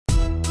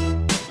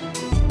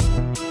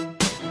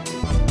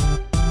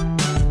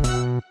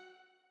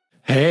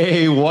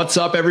Hey, what's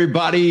up,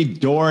 everybody?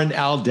 Doran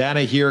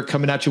Aldana here,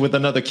 coming at you with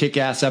another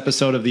kick-ass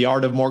episode of the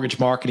Art of Mortgage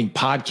Marketing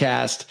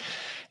podcast.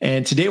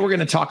 And today we're going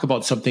to talk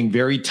about something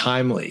very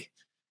timely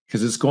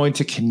because it's going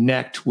to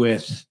connect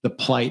with the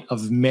plight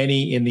of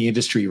many in the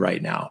industry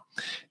right now.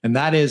 And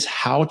that is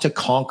how to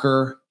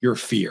conquer your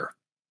fear,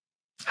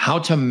 how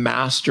to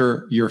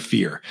master your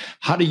fear,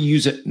 how to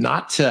use it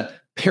not to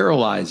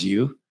paralyze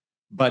you,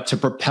 but to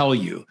propel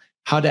you,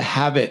 how to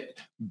have it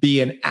be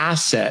an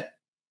asset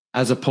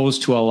as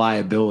opposed to a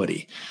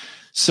liability.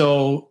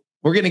 So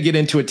we're going to get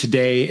into it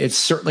today. It's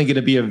certainly going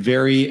to be a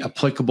very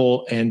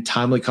applicable and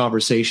timely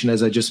conversation,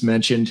 as I just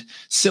mentioned,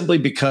 simply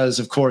because,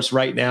 of course,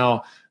 right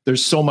now,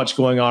 there's so much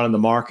going on in the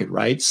market,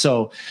 right?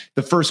 So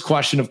the first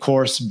question, of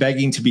course,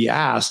 begging to be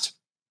asked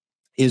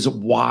is,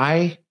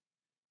 why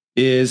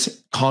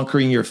is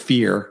conquering your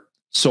fear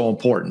so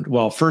important?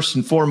 Well, first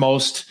and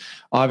foremost,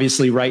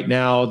 obviously, right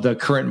now, the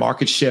current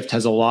market shift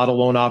has a lot of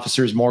loan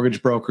officers,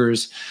 mortgage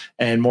brokers,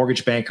 and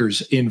mortgage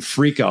bankers in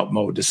freak-out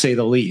mode, to say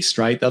the least,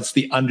 right? That's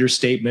the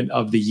understatement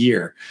of the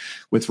year.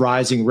 With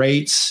rising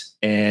rates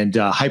and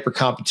hyper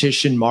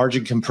competition,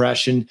 margin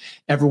compression,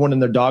 everyone in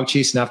their dog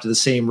chasing after the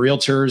same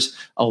realtors,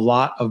 a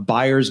lot of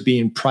buyers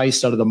being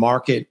priced out of the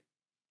market.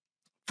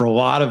 For a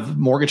lot of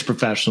mortgage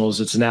professionals,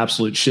 it's an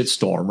absolute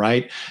shitstorm,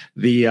 right?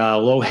 The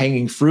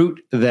low-hanging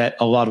fruit that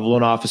a lot of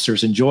loan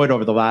officers enjoyed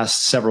over the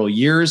last several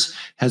years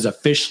has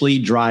officially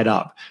dried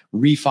up.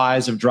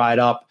 Refis have dried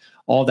up.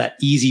 All that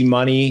easy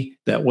money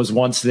that was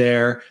once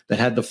there, that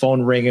had the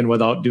phone ringing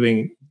without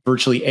doing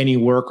virtually any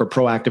work or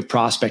proactive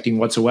prospecting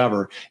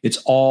whatsoever, it's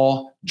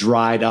all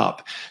dried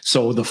up.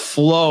 So the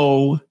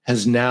flow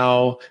has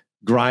now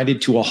grinded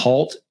to a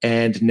halt,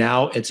 and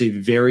now it's a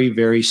very,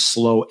 very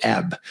slow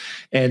ebb.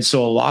 And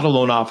so a lot of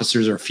loan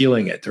officers are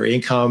feeling it. Their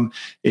income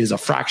is a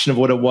fraction of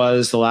what it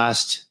was the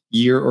last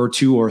year or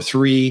two or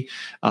three.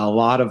 A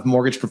lot of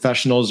mortgage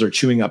professionals are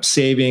chewing up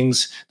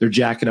savings. They're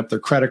jacking up their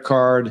credit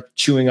card,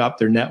 chewing up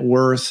their net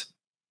worth.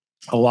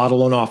 A lot of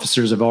loan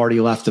officers have already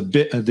left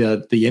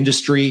the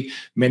industry.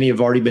 Many have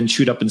already been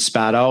chewed up and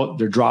spat out.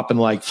 They're dropping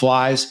like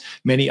flies.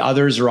 Many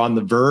others are on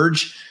the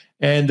verge,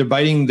 and they're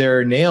biting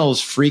their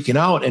nails, freaking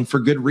out, and for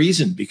good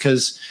reason,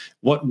 because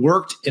what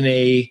worked in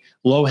a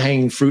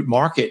low-hanging fruit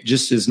market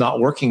just is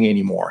not working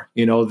anymore.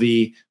 You know,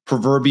 the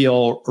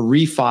proverbial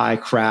refi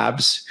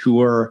crabs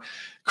who are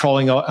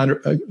crawling out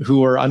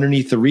who are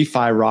underneath the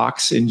refi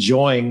rocks,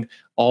 enjoying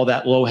all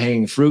that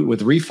low-hanging fruit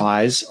with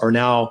refis, are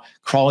now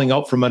crawling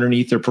out from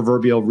underneath their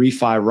proverbial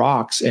refi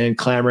rocks and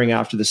clamoring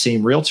after the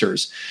same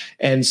realtors.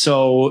 And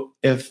so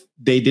if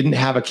they didn't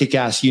have a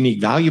kick-ass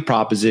unique value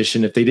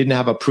proposition, if they didn't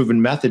have a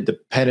proven method to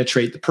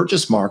penetrate the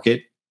purchase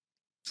market,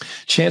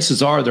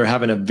 chances are they're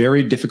having a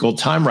very difficult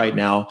time right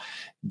now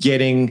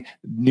getting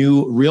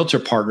new realtor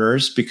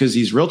partners, because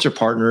these realtor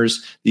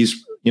partners,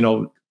 these,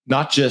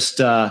 not just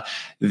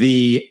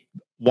the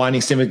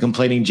whining, stimming,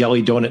 complaining,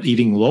 jelly donut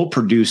eating, low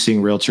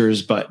producing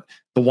realtors, but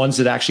the ones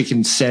that actually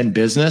can send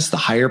business, the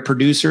higher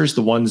producers,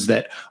 the ones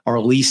that are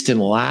least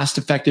and last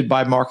affected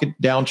by market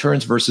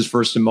downturns versus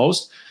first and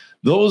most.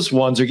 Those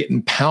ones are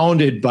getting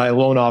pounded by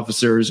loan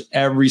officers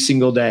every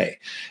single day.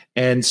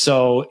 And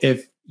so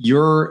if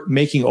you're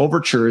making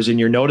overtures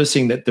and you're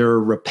noticing that they're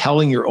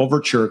repelling your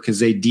overture because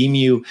they deem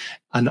you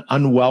an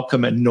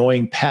unwelcome,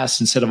 annoying pest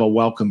instead of a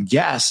welcome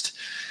guest,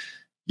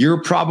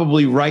 you're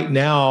probably right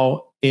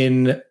now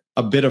in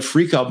a bit of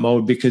freak out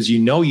mode, because you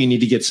need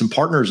to get some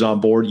partners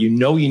on board. You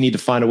need to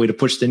find a way to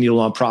push the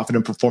needle on profit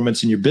and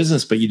performance in your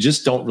business, but you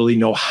just don't really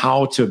know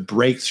how to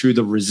break through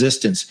the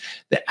resistance,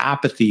 the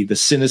apathy, the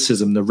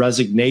cynicism, the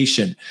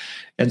resignation.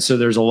 And so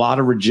there's a lot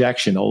of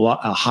rejection,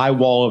 a high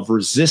wall of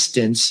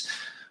resistance,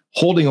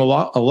 holding a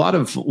lot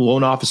of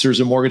loan officers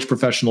and mortgage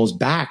professionals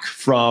back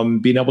from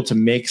being able to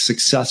make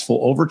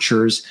successful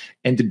overtures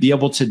and to be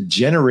able to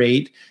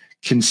generate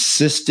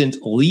consistent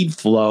lead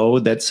flow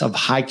that's of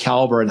high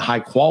caliber and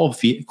high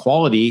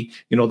quality,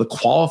 the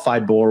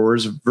qualified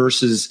borrowers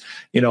versus,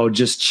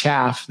 just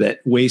chaff that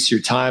wastes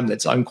your time,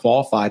 that's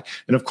unqualified.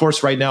 And of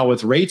course, right now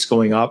with rates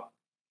going up,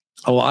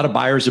 a lot of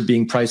buyers are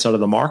being priced out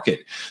of the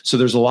market. So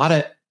there's a lot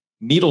of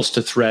needles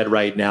to thread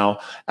right now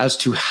as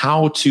to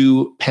how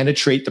to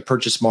penetrate the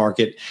purchase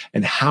market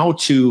and how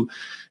to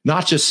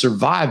not just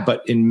survive,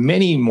 but in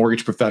many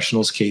mortgage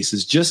professionals'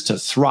 cases, just to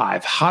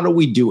thrive. How do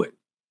we do it?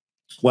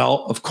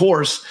 Well, of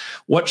course,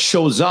 what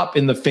shows up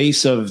in the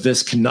face of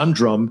this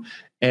conundrum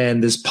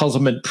and this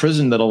puzzlement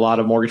prison that a lot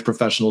of mortgage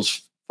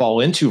professionals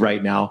fall into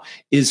right now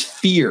is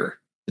fear.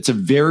 It's a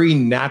very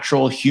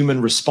natural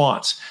human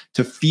response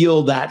to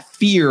feel that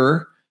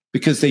fear,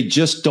 because they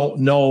just don't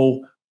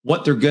know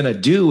what they're going to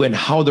do and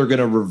how they're going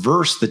to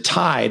reverse the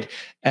tide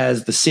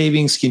as the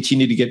savings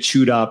continue to get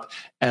chewed up,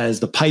 as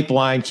the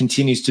pipeline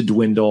continues to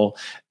dwindle,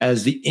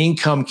 as the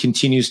income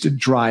continues to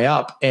dry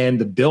up and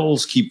the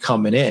bills keep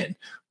coming in.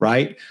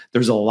 Right?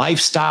 There's a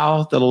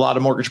lifestyle that a lot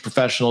of mortgage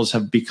professionals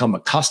have become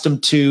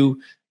accustomed to,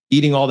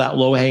 eating all that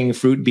low-hanging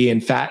fruit,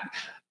 being fat,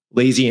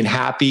 lazy and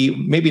happy.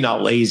 Maybe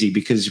not lazy,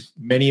 because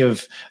many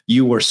of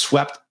you were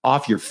swept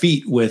off your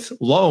feet with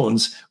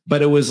loans,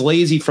 but it was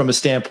lazy from a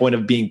standpoint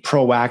of being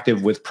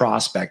proactive with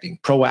prospecting,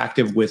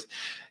 proactive with,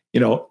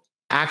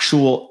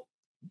 actual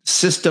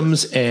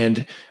systems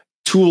and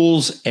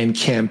tools and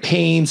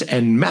campaigns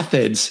and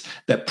methods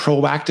that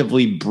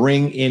proactively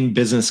bring in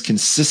business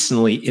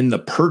consistently in the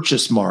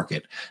purchase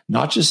market,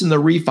 not just in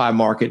the refi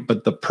market,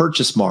 but the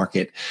purchase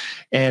market.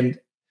 And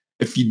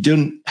if you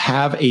didn't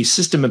have a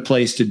system in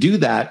place to do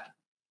that,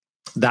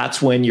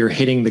 that's when you're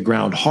hitting the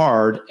ground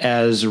hard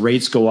as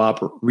rates go up,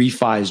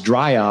 refis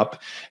dry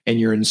up, and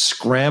you're in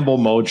scramble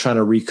mode trying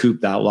to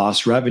recoup that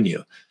lost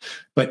revenue.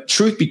 But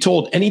truth be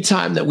told,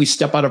 anytime that we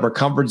step out of our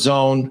comfort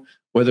zone,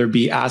 whether it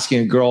be asking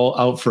a girl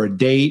out for a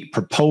date,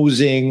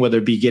 proposing, whether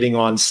it be getting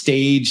on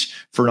stage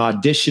for an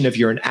audition if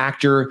you're an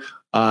actor,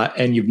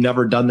 and you've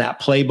never done that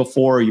play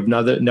before, or you've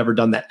never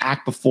done that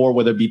act before,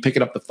 whether it be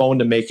picking up the phone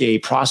to make a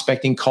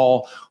prospecting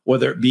call,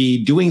 whether it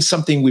be doing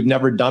something we've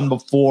never done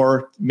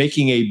before,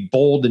 making a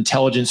bold,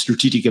 intelligent,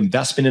 strategic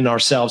investment in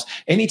ourselves.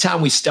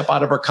 Anytime we step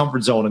out of our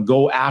comfort zone and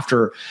go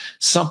after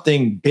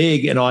something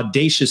big and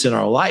audacious in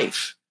our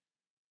life,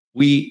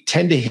 we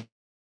tend to hit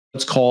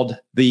what's called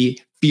the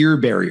fear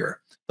barrier.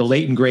 The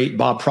late and great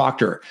Bob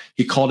Proctor,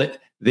 he called it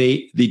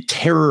the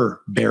terror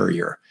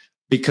barrier.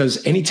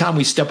 Because anytime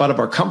we step out of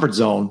our comfort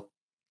zone,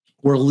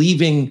 we're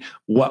leaving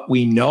what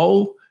we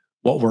know,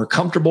 what we're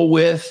comfortable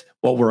with,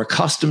 what we're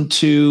accustomed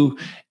to,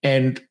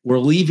 and we're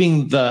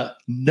leaving the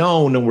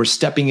known and we're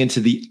stepping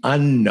into the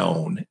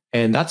unknown.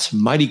 And that's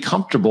mighty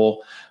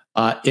comfortable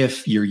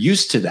if you're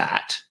used to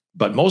that.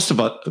 But most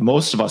of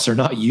us are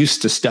not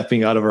used to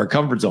stepping out of our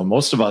comfort zone.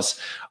 Most of us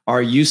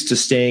are used to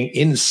staying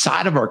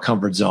inside of our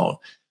comfort zone.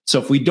 So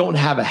if we don't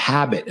have a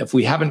habit, if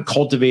we haven't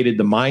cultivated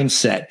the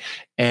mindset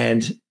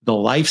and the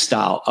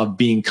lifestyle of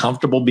being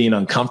comfortable, being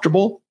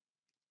uncomfortable,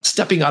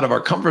 stepping out of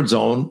our comfort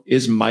zone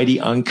is mighty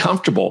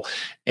uncomfortable.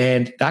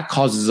 And that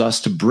causes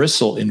us to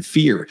bristle in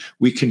fear.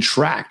 We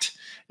contract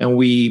and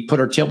we put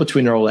our tail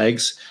between our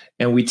legs,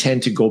 and we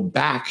tend to go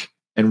back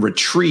and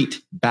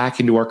retreat back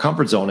into our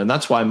comfort zone. And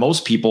that's why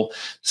most people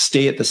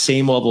stay at the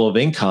same level of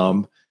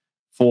income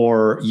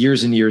for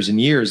years and years and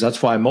years.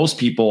 That's why most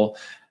people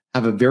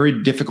have a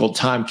very difficult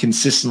time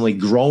consistently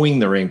growing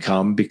their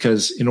income,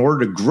 because in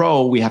order to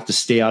grow, we have to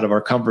stay out of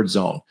our comfort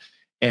zone.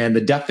 And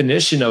the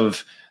definition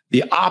of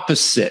the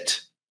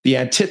opposite, the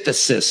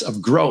antithesis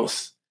of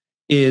growth,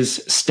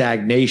 is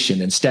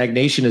stagnation. And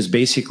stagnation is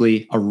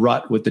basically a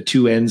rut with the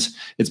two ends.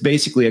 It's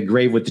basically a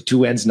grave with the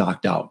two ends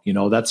knocked out.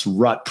 That's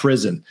rut,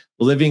 prison,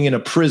 living in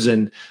a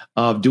prison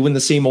of doing the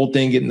same old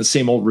thing, getting the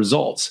same old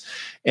results.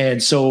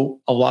 And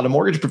so a lot of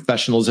mortgage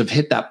professionals have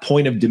hit that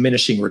point of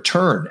diminishing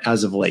return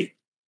as of late,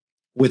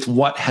 with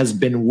what has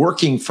been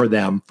working for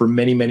them for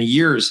many, many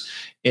years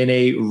in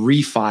a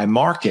refi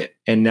market.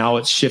 And now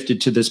it's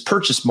shifted to this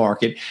purchase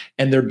market,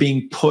 and they're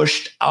being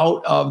pushed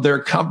out of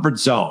their comfort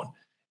zone.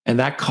 And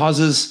that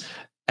causes,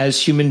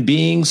 as human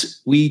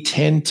beings, we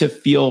tend to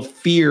feel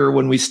fear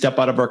when we step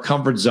out of our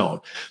comfort zone.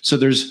 So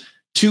there's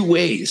two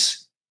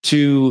ways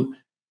to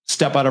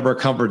step out of our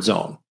comfort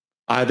zone.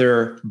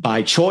 Either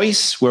by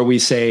choice, where we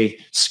say,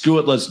 screw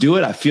it, let's do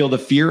it. I feel the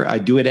fear. I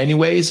do it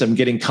anyways. I'm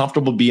getting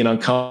comfortable being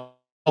uncomfortable.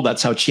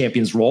 That's how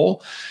champions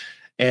roll.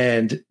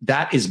 And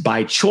that is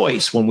by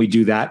choice when we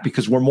do that,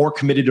 because we're more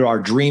committed to our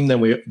dream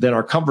than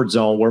our comfort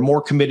zone. We're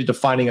more committed to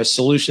finding a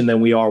solution than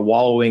we are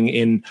wallowing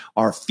in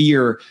our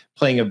fear,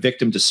 playing a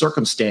victim to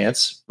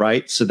circumstance,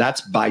 right? So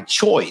that's by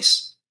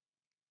choice.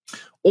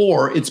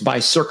 Or it's by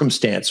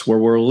circumstance, where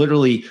we're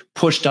literally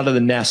pushed out of the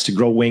nest to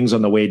grow wings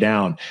on the way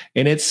down.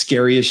 And it's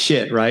scary as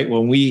shit, right?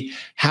 When we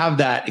have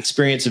that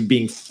experience of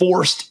being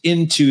forced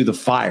into the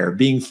fire,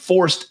 being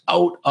forced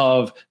out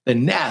of the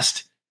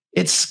nest,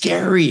 it's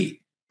scary.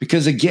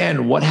 Because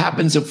again, what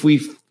happens if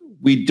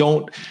we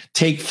don't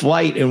take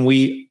flight and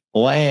we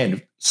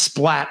land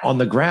splat on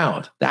the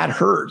ground? That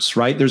hurts,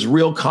 right? There's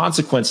real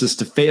consequences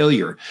to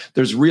failure.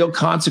 There's real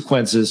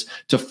consequences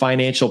to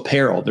financial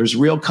peril. There's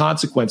real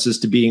consequences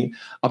to being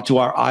up to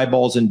our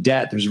eyeballs in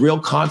debt. There's real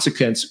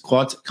consequences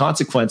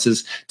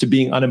to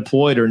being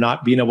unemployed, or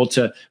not being able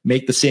to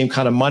make the same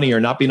kind of money, or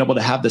not being able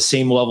to have the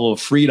same level of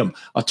freedom,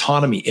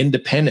 autonomy,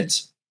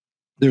 independence.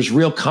 There's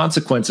real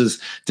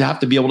consequences to have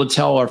to be able to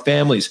tell our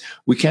families,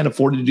 we can't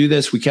afford to do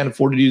this, we can't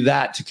afford to do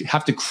that, to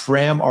have to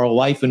cram our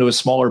life into a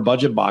smaller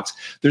budget box.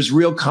 There's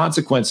real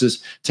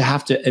consequences to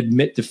have to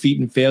admit defeat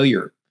and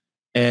failure,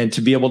 and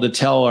to be able to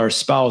tell our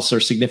spouse,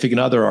 our significant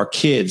other, our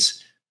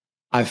kids,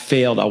 I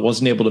failed, I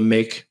wasn't able to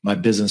make my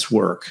business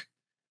work,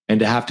 and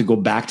to have to go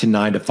back to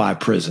 9-to-5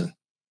 prison,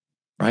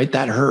 right?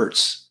 That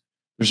hurts.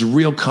 There's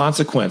real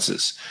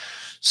consequences.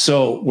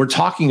 So we're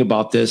talking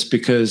about this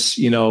because,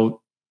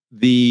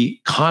 the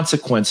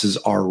consequences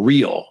are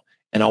real.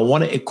 And I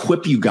want to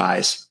equip you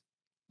guys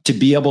to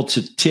be able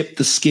to tip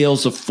the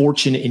scales of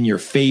fortune in your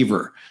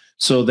favor,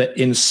 so that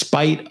in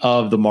spite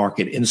of the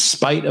market, in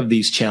spite of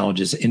these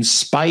challenges, in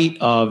spite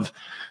of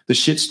the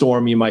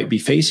shitstorm you might be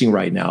facing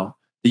right now,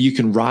 that you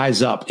can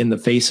rise up in the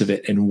face of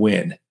it and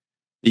win.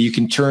 that you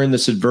can turn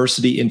this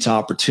adversity into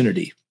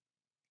opportunity,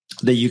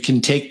 that you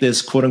can take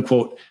this quote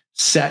unquote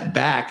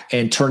setback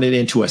and turn it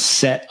into a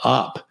set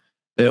up,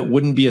 that it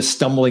wouldn't be a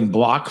stumbling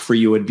block for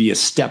you, it'd be a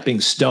stepping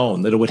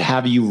stone, that it would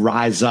have you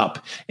rise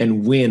up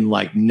and win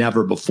like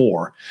never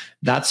before.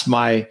 That's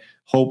my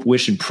hope,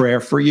 wish, and prayer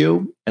for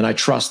you. And I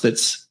trust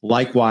that's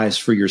likewise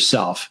for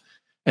yourself.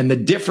 And the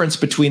difference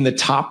between the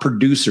top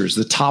producers,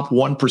 the top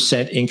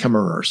 1% income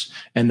earners,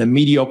 and the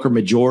mediocre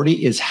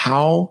majority is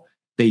how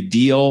they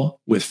deal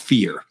with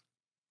fear.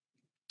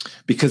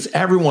 Because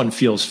everyone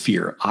feels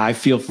fear. I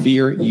feel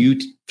fear. You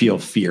feel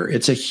fear.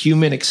 It's a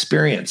human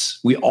experience.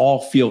 We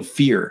all feel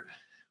fear.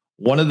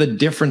 One of the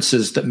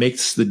differences that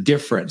makes the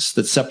difference,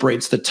 that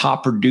separates the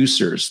top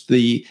producers,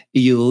 the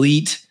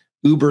elite,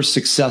 uber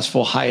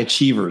successful high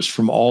achievers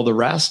from all the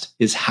rest,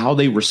 is how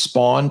they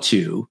respond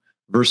to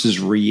versus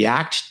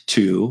react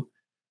to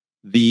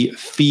the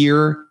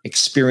fear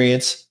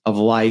experience of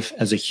life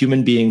as a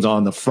human being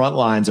on the front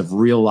lines of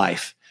real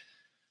life.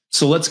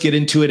 So let's get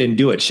into it and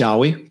do it, shall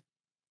we?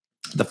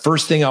 The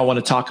first thing I want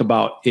to talk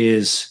about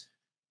is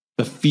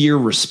the fear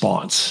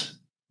response.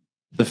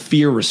 The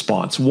fear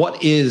response.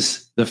 What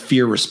is the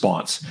fear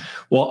response?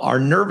 Well, our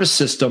nervous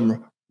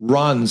system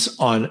runs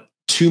on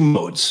two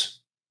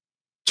modes,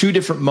 two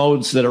different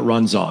modes that it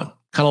runs on,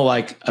 kind of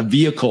like a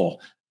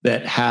vehicle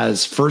that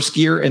has first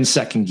gear and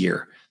second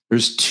gear.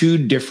 There's two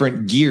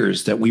different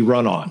gears that we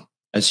run on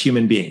as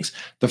human beings.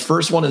 The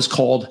first one is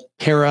called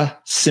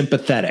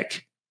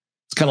parasympathetic.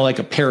 It's kind of like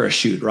a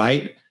parachute,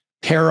 right?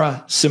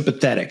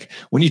 Parasympathetic.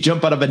 When you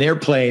jump out of an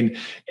airplane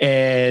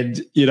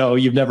and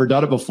you've never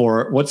done it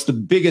before, what's the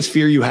biggest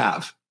fear you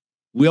have?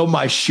 Will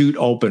my chute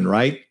open,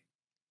 right?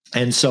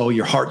 And so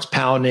your heart's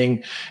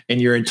pounding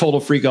and you're in total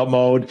freak out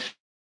mode.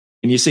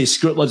 And you say,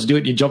 screw it, let's do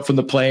it. And you jump from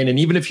the plane. And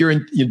even if you're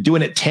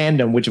doing it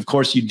tandem, which of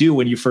course you do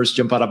when you first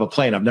jump out of a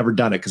plane, I've never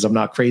done it because I'm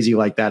not crazy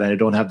like that. And I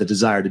don't have the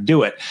desire to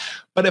do it.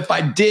 But if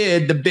I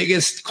did, the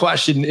biggest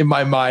question in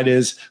my mind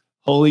is,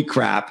 holy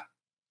crap,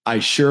 I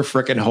sure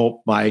freaking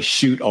hope my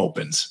chute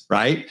opens,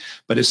 right?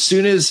 But as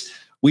soon as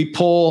we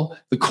pull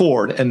the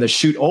cord and the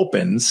chute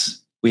opens,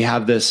 we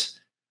have this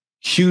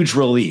huge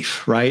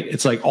relief, right?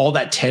 It's like all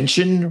that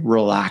tension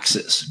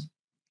relaxes.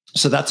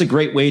 So that's a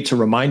great way to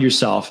remind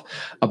yourself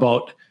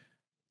about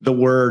the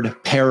word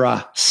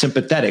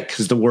parasympathetic,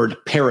 because the word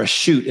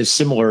parachute is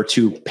similar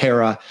to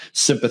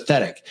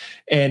parasympathetic.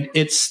 And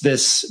it's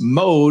this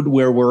mode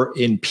where we're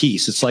in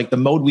peace. It's like the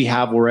mode we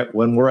have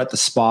when we're at the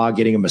spa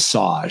getting a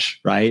massage,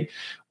 right?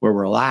 We're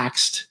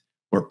relaxed,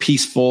 we're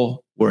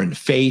peaceful, we're in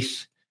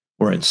faith,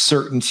 we're in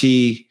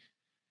certainty,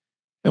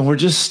 and we're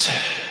just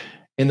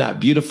in that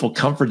beautiful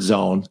comfort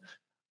zone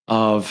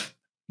of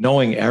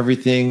knowing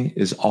everything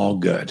is all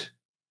good.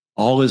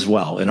 All is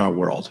well in our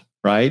world,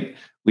 right?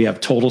 We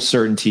have total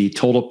certainty,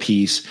 total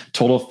peace,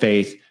 total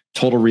faith,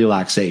 total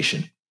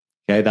relaxation.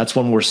 Okay, that's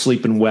when we're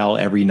sleeping well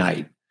every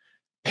night.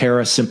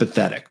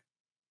 Parasympathetic.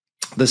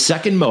 The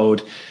second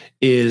mode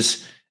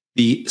is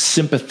the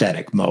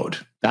sympathetic mode.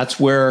 That's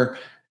where,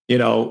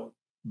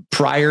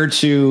 prior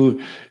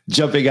to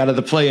jumping out of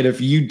the plane,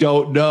 if you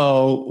don't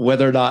know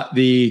whether or not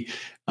the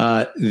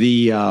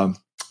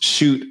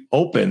chute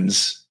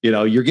opens,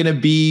 you're going to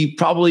be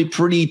probably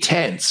pretty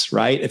tense,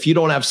 right? If you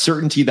don't have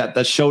certainty that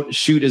the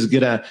chute is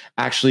going to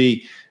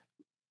actually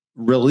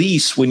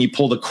release when you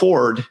pull the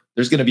cord,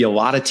 there's going to be a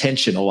lot of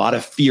tension, a lot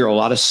of fear, a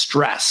lot of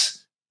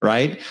stress,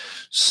 right?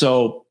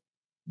 So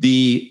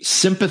the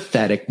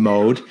sympathetic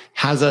mode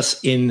has us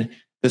in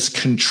this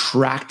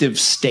contractive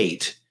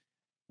state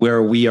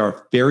where we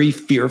are very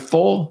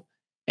fearful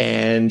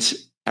and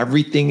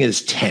everything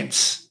is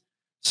tense.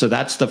 So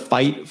that's the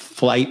fight,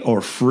 flight,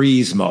 or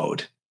freeze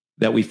mode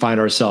that we find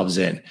ourselves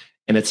in.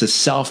 And it's a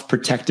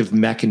self-protective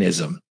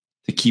mechanism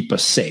to keep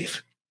us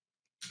safe.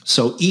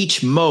 So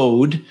each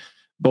mode,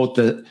 both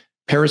the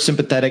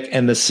parasympathetic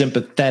and the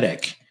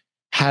sympathetic,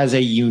 has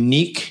a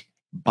unique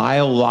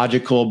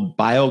biological,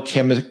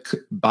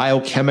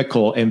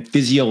 biochemical, and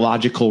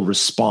physiological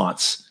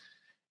response.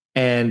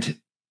 And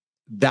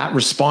that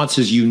response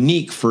is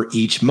unique for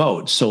each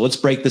mode. So let's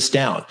break this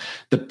down.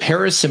 The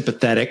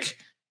parasympathetic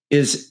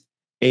is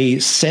a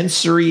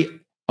sensory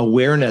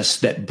awareness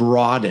that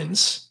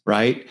broadens,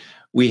 right?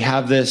 We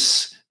have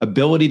this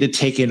ability to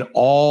take in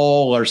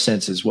all our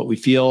senses, what we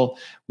feel,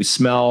 we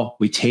smell,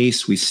 we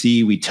taste, we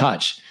see, we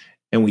touch,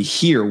 and we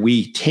hear.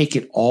 We take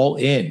it all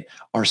in.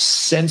 Our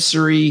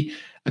sensory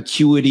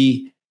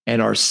acuity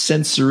and our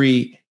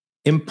sensory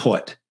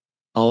input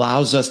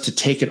allows us to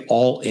take it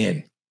all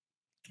in.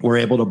 We're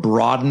able to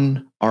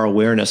broaden our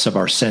awareness of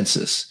our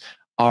senses.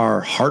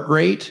 Our heart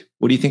rate,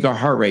 what do you think our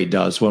heart rate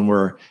does when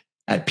we're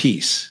at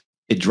peace?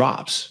 It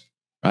drops,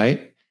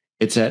 right?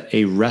 It's at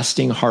a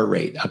resting heart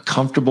rate, a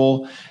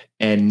comfortable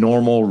and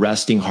normal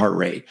resting heart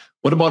rate.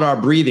 What about our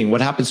breathing?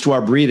 What happens to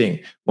our breathing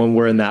when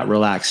we're in that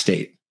relaxed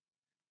state?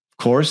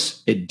 Of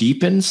course, it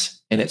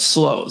deepens and it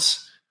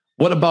slows.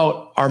 What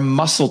about our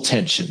muscle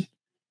tension?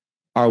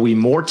 Are we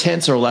more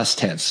tense or less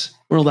tense?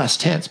 We're less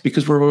tense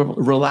because we're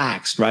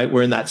relaxed, right?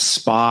 We're in that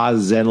spa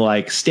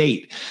Zen-like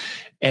state.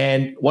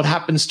 And what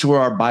happens to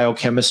our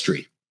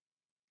biochemistry?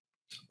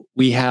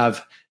 we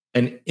have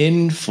an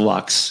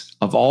influx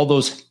of all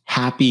those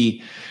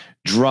happy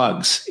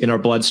drugs in our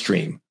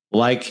bloodstream,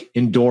 like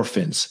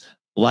endorphins,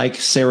 like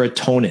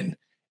serotonin.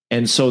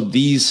 And so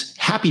these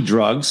happy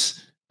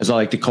drugs, as I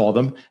like to call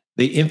them,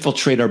 they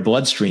infiltrate our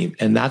bloodstream.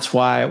 And that's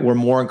why we're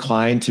more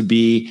inclined to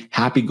be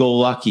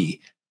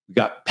happy-go-lucky. We've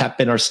got pep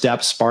in our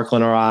step, sparkle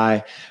in our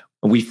eye.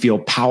 And we feel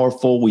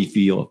powerful. We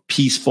feel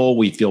peaceful.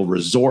 We feel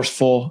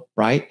resourceful,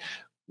 right?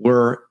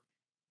 We're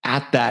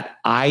at that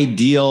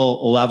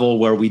ideal level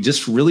where we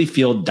just really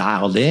feel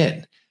dialed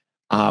in.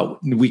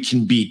 We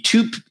can be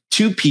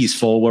too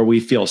peaceful where we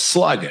feel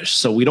sluggish.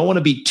 So we don't want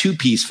to be too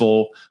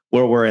peaceful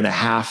where we're in a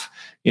half,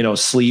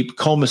 sleep,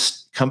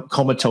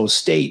 comatose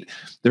state.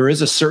 There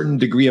is a certain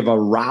degree of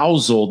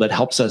arousal that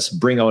helps us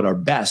bring out our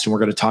best. And we're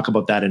going to talk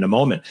about that in a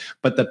moment.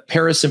 But the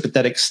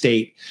parasympathetic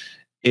state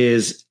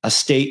is a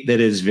state that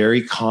is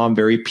very calm,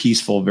 very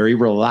peaceful, very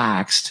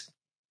relaxed.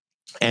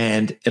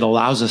 And it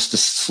allows us to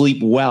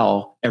sleep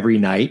well every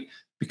night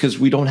because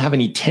we don't have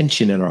any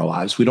tension in our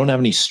lives. We don't have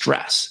any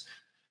stress.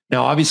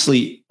 Now,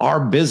 obviously, our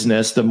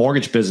business, the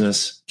mortgage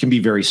business, can be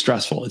very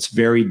stressful. It's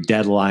very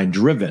deadline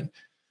driven.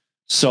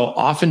 So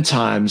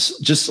oftentimes,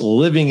 just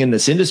living in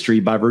this industry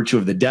by virtue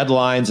of the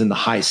deadlines and the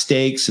high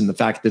stakes and the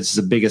fact that it's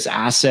the biggest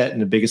asset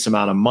and the biggest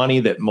amount of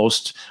money that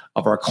most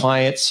of our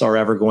clients are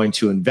ever going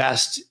to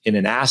invest in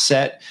an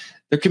asset,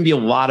 there can be a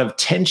lot of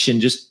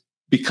tension just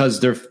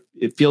because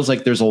it feels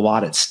like there's a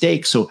lot at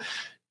stake. So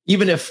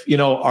even if,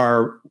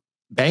 our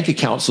bank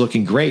account's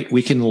looking great,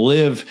 we can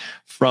live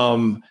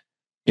from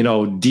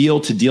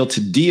deal to deal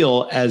to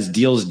deal as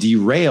deals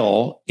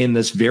derail in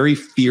this very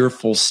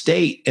fearful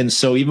state. And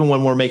so even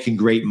when we're making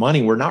great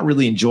money, we're not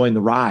really enjoying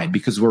the ride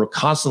because we're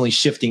constantly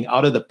shifting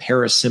out of the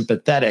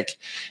parasympathetic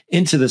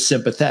into the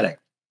sympathetic.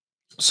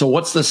 So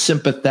what's the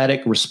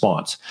sympathetic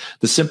response?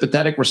 The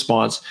sympathetic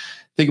response,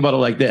 think about it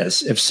like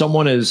this. If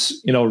someone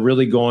is,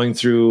 really going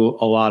through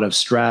a lot of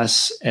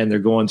stress and they're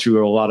going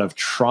through a lot of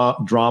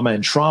drama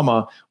and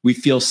trauma, we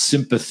feel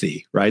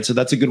sympathy, right? So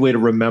that's a good way to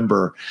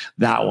remember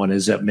that one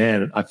is that,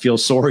 man, I feel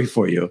sorry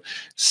for you.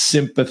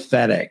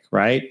 Sympathetic,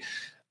 right?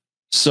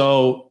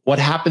 So what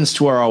happens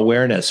to our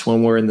awareness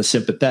when we're in the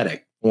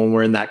sympathetic, when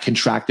we're in that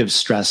contractive,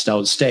 stressed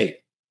out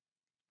state?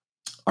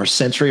 Our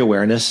sensory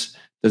awareness,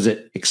 does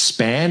it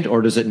expand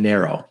or does it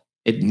narrow?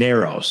 It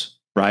narrows.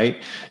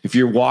 Right? If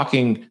you're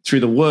walking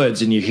through the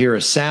woods and you hear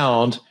a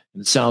sound,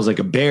 and it sounds like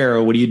a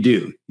bear, what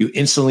do? You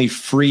instantly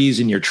freeze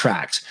in your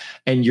tracks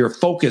and your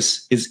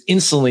focus is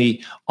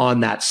instantly on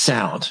that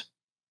sound,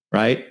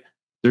 right?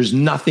 There's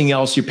nothing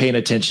else you're paying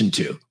attention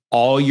to.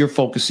 All you're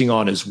focusing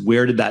on is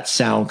where did that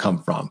sound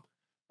come from,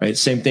 right?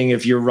 Same thing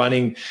if you're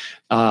running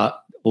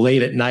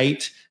late at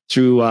night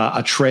through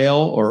a trail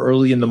or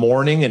early in the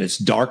morning and it's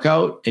dark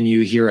out and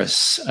you hear a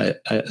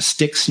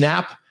stick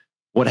snap,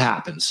 what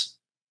happens?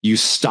 You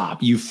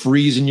stop, you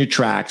freeze in your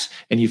tracks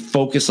and you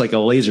focus like a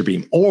laser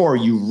beam, or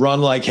you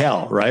run like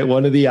hell, right?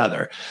 One or the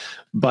other.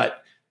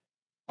 But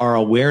our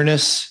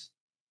awareness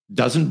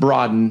doesn't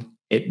broaden,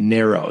 it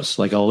narrows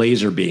like a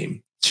laser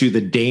beam to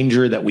the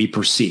danger that we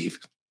perceive.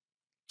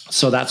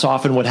 So that's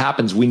often what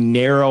happens. We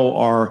narrow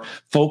our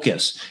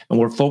focus and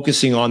we're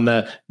focusing on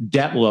the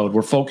debt load.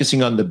 We're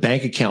focusing on the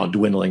bank account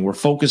dwindling. We're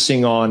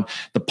focusing on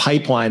the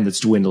pipeline that's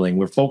dwindling.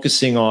 We're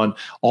focusing on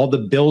all the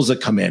bills that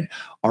come in.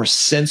 Our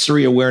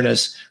sensory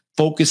awareness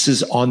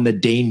focuses on the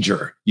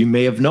danger. You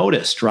may have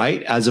noticed,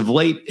 right? As of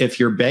late, if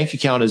your bank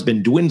account has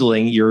been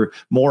dwindling, you're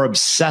more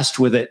obsessed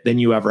with it than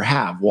you ever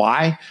have.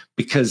 Why?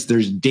 Because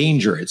there's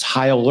danger. It's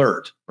high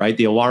alert, right?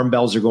 The alarm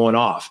bells are going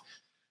off.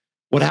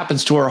 What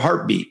happens to our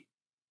heartbeat?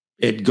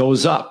 It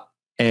goes up.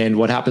 And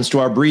what happens to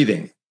our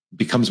breathing? It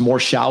becomes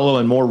more shallow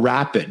and more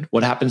rapid.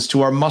 What happens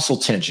to our muscle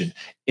tension?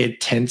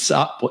 It tenses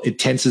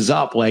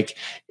up like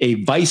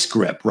a vice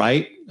grip,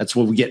 right? That's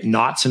where we get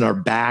knots in our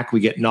back. We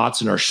get knots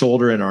in our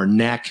shoulder and our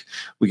neck.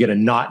 We get a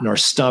knot in our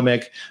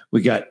stomach.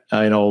 We got,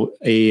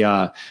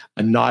 a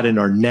knot in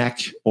our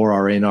neck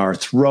or in our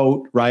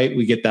throat, right?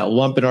 We get that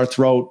lump in our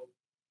throat.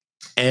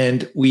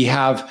 And we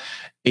have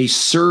a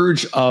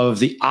surge of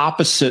the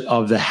opposite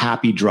of the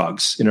happy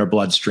drugs in our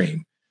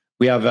bloodstream.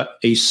 We have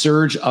a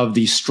surge of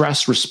the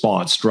stress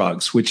response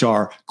drugs, which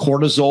are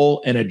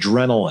cortisol and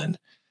adrenaline.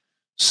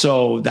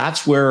 So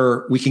that's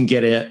where we can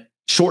get a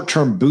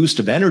short-term boost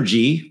of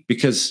energy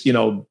because,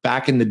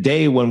 back in the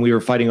day when we were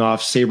fighting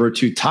off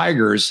saber-toothed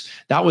tigers,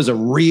 that was a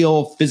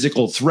real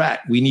physical threat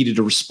we needed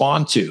to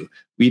respond to.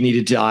 We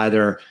needed to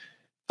either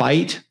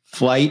fight,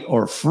 flight,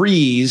 or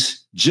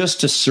freeze just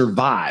to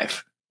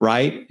survive,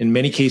 right? In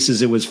many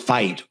cases, it was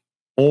fight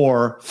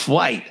or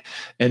flight.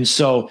 And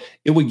so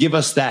it would give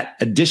us that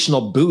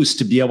additional boost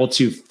to be able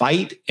to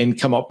fight and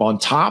come up on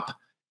top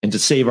and to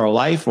save our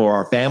life or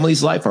our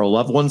family's life, our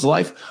loved one's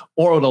life,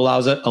 or it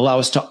allow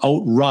us to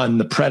outrun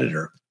the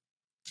predator.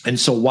 And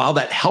so while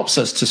that helps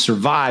us to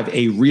survive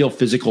a real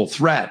physical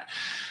threat,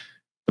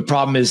 the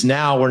problem is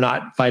now we're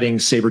not fighting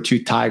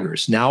saber-toothed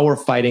tigers. Now we're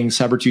fighting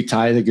saber-toothed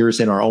tigers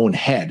in our own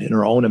head, in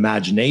our own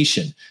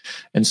imagination.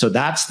 And so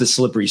that's the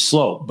slippery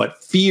slope.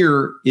 But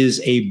fear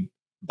is a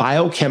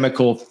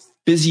biochemical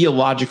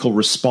physiological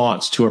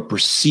response to a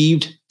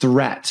perceived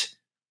threat,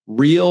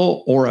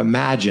 real or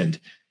imagined,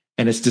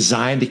 and it's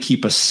designed to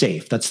keep us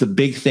safe. That's the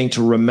big thing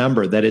to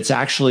remember, that it's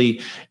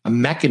actually a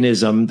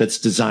mechanism that's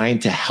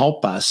designed to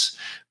help us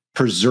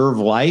preserve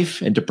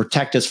life and to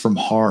protect us from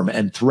harm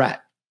and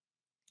threat.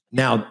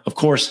 Now, of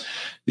course,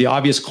 the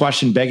obvious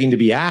question begging to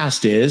be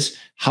asked is,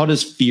 how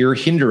does fear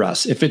hinder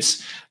us? If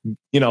it's,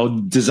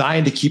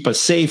 designed to keep us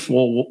safe,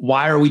 well,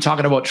 why are we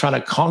talking about trying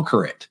to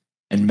conquer it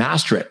and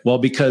master it? Well,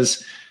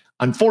 because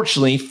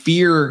unfortunately,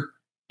 fear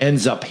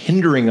ends up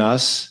hindering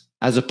us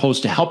as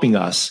opposed to helping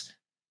us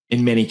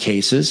in many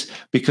cases,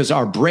 because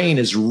our brain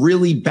is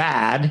really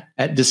bad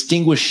at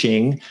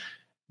distinguishing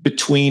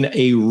between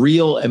a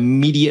real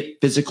immediate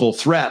physical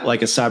threat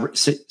like a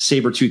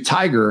saber-toothed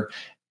tiger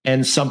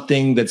and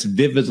something that's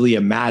vividly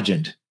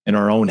imagined in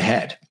our own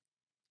head.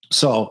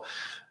 So,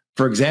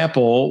 for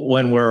example,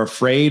 when we're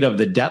afraid of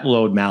the debt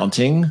load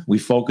mounting, we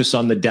focus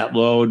on the debt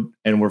load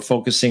and we're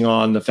focusing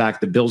on the fact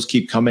that bills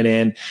keep coming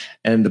in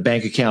and the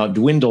bank account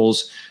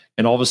dwindles.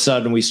 And all of a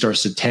sudden we start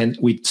to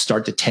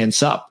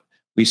tense up.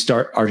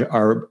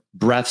 Our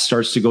breath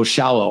starts to go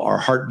shallow. Our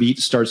heartbeat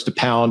starts to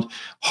pound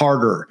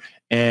harder.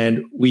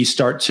 And we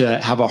start to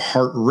have a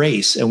heart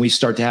race, and we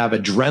start to have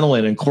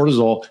adrenaline and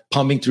cortisol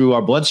pumping through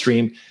our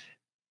bloodstream.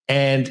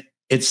 And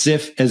it's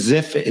as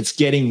if it's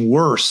getting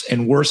worse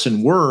and worse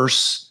and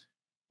worse,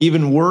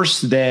 even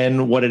worse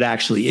than what it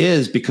actually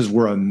is, because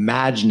we're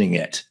imagining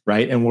it,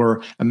 right? And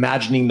we're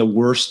imagining the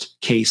worst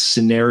case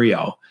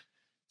scenario.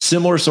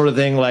 Similar sort of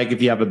thing, like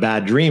if you have a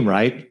bad dream,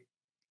 right?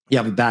 You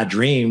have a bad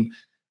dream.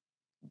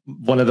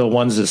 One of the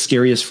ones that's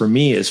scariest for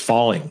me is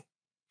falling.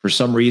 For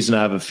some reason,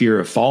 I have a fear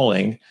of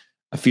falling,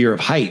 a fear of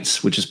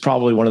heights, which is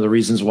probably one of the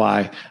reasons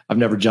why I've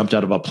never jumped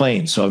out of a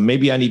plane. So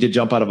maybe I need to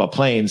jump out of a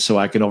plane so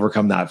I can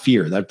overcome that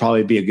fear. That'd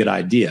probably be a good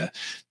idea,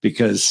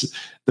 because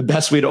the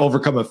best way to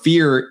overcome a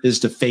fear is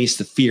to face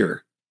the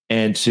fear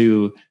and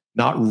to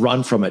not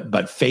run from it,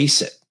 but face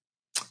it.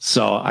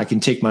 So I can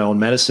take my own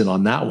medicine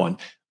on that one.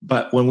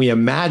 But when we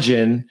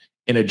imagine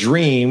in a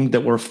dream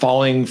that we're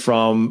falling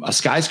from a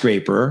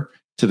skyscraper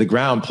to the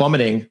ground,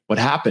 plummeting, what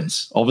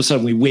happens? All of a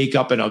sudden we wake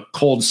up in a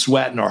cold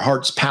sweat and our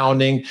heart's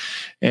pounding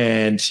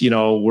and,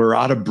 we're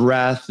out of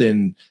breath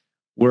and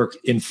we're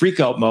in freak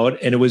out mode.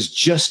 And it was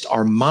just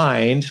our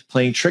mind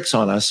playing tricks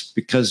on us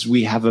because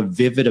we have a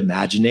vivid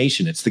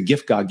imagination. It's the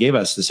gift God gave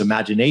us, this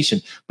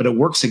imagination, but it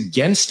works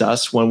against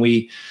us when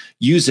we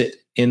use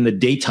it in the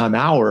daytime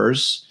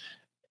hours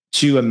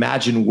to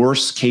imagine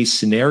worst case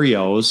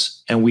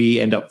scenarios, and we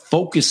end up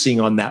focusing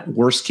on that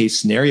worst case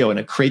scenario, and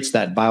it creates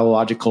that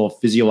biological,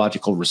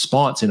 physiological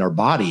response in our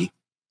body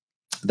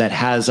that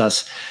has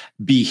us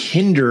be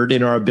hindered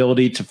in our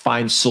ability to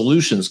find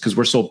solutions because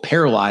we're so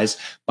paralyzed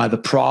by the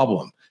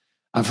problem.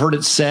 I've heard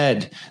it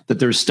said that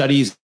there's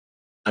studies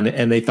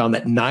and they found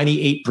that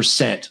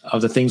 98%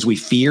 of the things we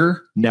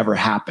fear never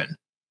happen.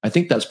 I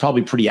think that's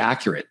probably pretty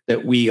accurate,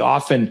 that we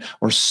often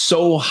are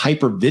so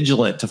hyper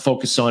vigilant to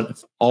focus on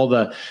all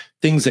the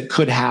things that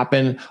could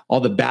happen, all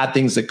the bad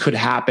things that could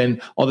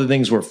happen, all the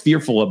things we're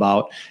fearful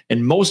about,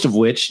 and most of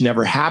which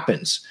never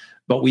happens.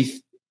 But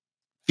we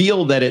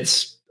feel that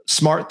it's a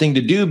smart thing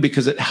to do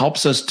because it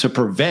helps us to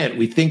prevent.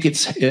 We think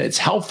it's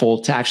helpful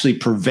to actually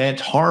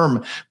prevent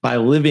harm by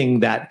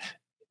living that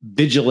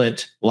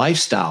vigilant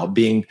lifestyle.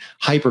 Being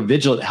hyper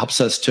vigilant helps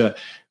us to,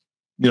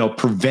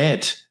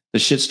 prevent the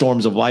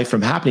shitstorms of life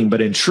from happening.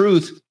 But in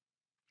truth,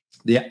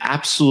 the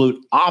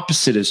absolute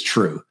opposite is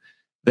true,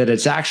 that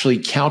it's actually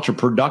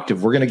counterproductive.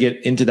 We're going to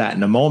get into that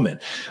in a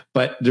moment.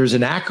 But there's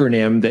an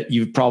acronym that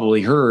you've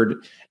probably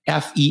heard,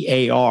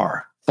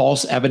 FEAR,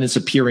 false evidence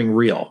appearing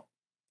real.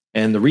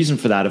 And the reason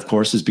for that, of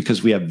course, is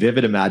because we have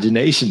vivid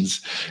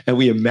imaginations and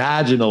we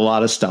imagine a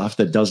lot of stuff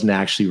that doesn't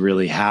actually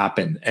really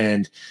happen.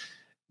 And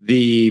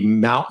the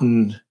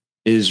mountain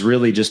is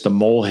really just a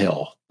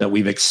molehill that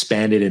we've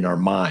expanded in our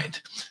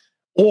mind.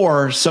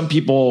 Or some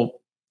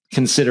people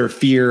consider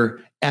fear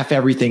F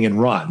everything and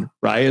run,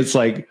 right? It's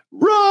like,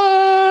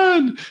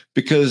 run,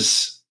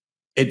 because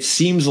it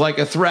seems like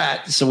a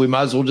threat. So we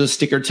might as well just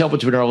stick our tail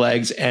between our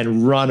legs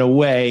and run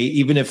away,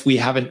 even if we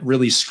haven't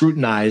really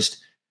scrutinized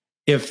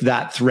if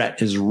that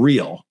threat is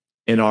real.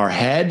 In our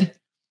head,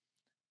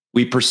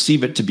 we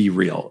perceive it to be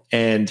real.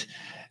 And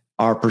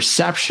our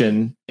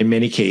perception, in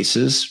many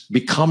cases,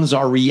 becomes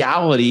our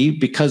reality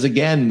because,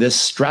 again, this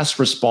stress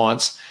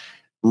response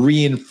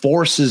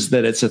reinforces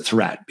that it's a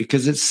threat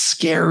because it's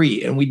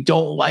scary and we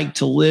don't like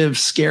to live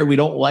scared. We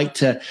don't like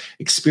to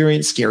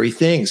experience scary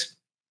things.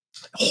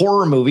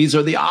 Horror movies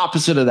are the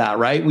opposite of that,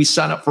 right? We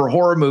sign up for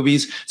horror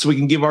movies so we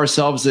can give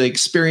ourselves the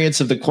experience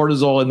of the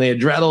cortisol and the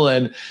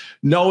adrenaline,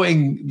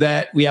 knowing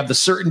that we have the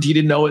certainty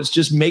to know it's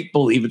just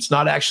make-believe. It's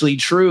not actually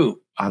true.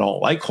 I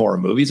don't like horror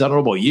movies. I don't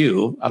know about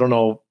you. I don't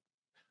know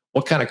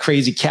what kind of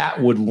crazy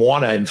cat would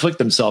want to inflict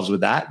themselves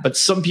with that. But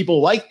some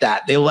people like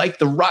that. They like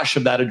the rush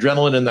of that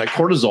adrenaline and that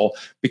cortisol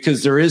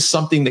because there is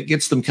something that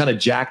gets them kind of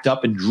jacked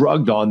up and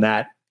drugged on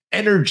that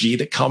energy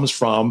that comes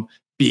from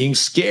being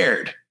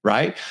scared,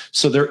 right?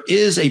 So there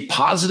is a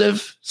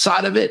positive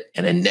side of it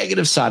and a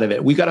negative side of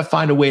it. We got to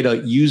find a way to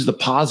use the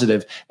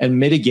positive and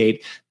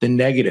mitigate the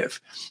negative,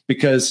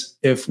 because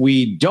if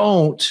we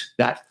don't,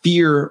 that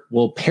fear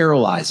will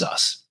paralyze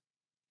us.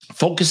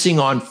 Focusing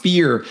on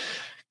fear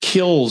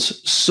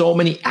kills so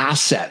many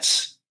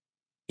assets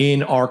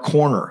in our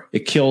corner.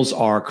 It kills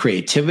our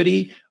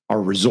creativity,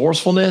 our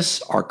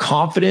resourcefulness, our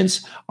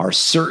confidence, our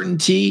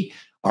certainty,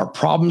 our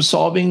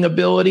problem-solving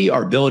ability,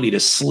 our ability to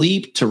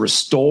sleep, to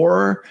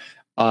restore,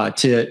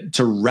 to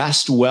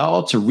rest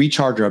well, to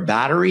recharge our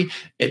battery.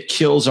 It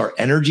kills our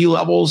energy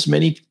levels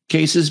many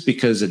cases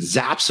because it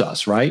zaps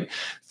us, right?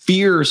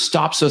 Fear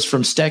stops us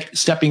from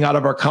stepping out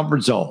of our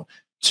comfort zone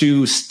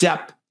to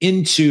step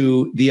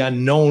into the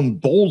unknown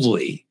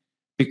boldly,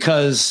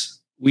 because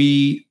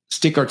we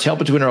stick our tail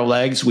between our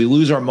legs, we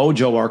lose our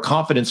mojo, our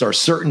confidence, our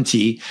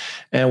certainty,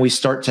 and we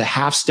start to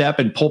half step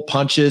and pull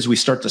punches. We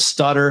start to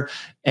stutter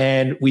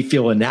and we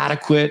feel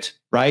inadequate,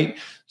 right?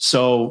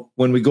 So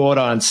when we go out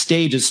on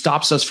stage, it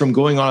stops us from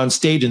going on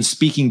stage and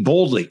speaking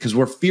boldly because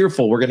we're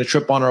fearful we're going to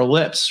trip on our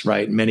lips,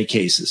 right? In many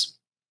cases.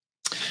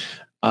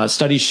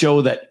 Studies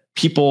show that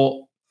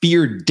people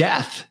fear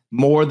death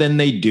more than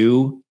they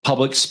do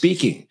public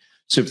speaking.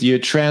 So if you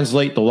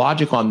translate the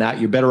logic on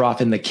that, you're better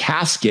off in the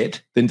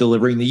casket than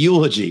delivering the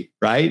eulogy,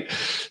 right?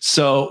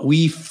 So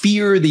we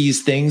fear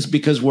these things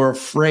because we're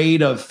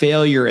afraid of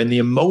failure and the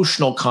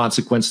emotional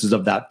consequences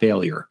of that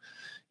failure.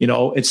 You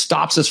know, it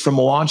stops us from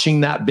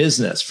launching that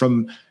business,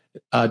 from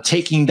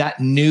taking that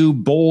new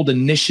bold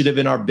initiative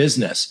in our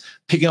business,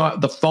 picking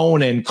up the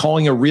phone and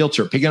calling a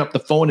realtor, picking up the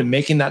phone and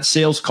making that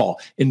sales call,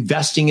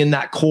 investing in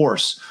that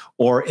course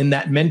or in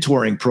that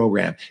mentoring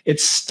program.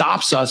 It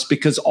stops us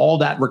because all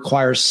that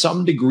requires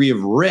some degree of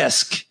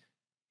risk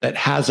that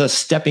has us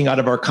stepping out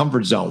of our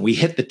comfort zone. We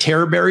hit the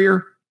terror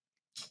barrier.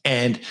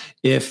 And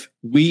if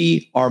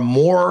we are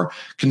more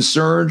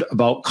concerned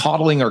about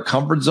coddling our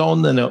comfort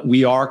zone than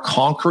we are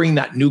conquering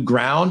that new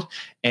ground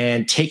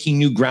and taking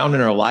new ground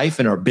in our life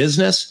and our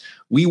business,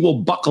 we will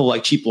buckle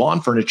like cheap lawn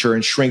furniture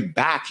and shrink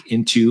back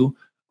into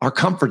our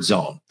comfort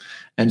zone.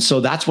 And so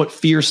that's what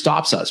fear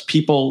stops us.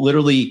 People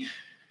literally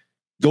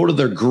go to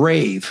their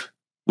grave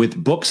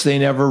with books they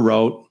never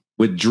wrote,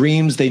 with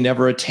dreams they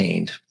never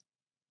attained,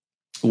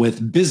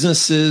 with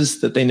businesses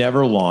that they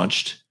never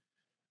launched,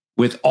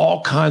 with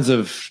all kinds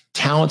of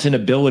talent and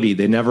ability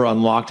they never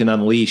unlocked and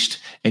unleashed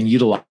and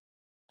utilized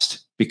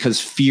because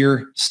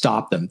fear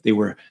stopped them. They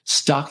were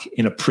stuck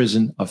in a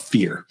prison of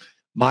fear.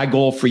 My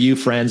goal for you,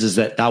 friends, is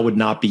that that would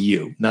not be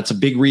you. And that's a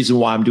big reason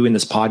why I'm doing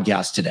this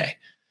podcast today.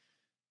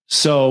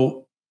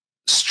 So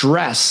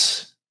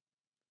stress,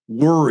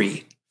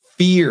 worry,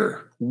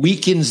 fear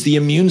weakens the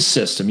immune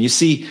system. You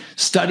see,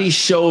 studies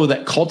show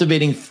that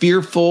cultivating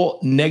fearful,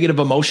 negative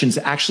emotions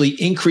actually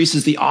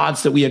increases the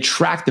odds that we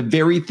attract the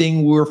very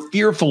thing we're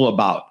fearful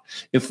about.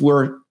 If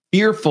we're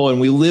fearful and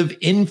we live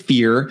in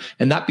fear,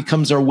 and that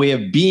becomes our way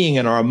of being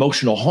in our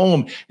emotional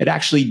home, it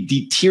actually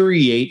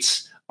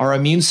deteriorates our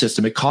immune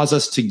system. It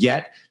causes us to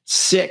get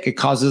sick. It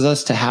causes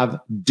us to have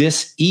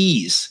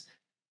dis-ease.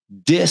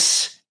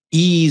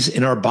 Dis-ease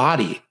in our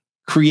body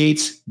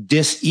creates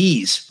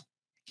dis-ease.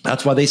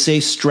 That's why they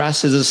say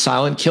stress is a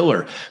silent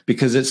killer,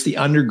 because it's the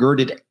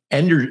undergirded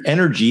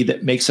energy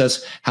that makes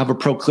us have a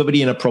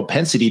proclivity and a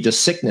propensity to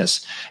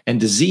sickness and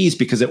disease,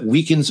 because it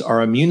weakens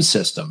our immune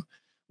system.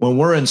 When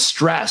we're in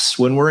stress,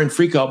 when we're in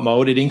freakout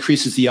mode, it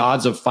increases the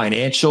odds of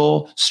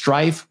financial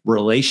strife,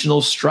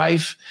 relational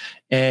strife,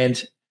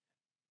 and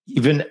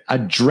even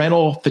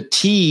adrenal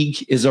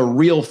fatigue is a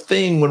real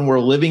thing when we're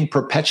living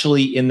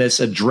perpetually in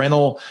this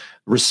adrenal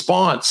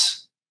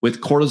response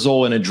with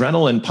cortisol and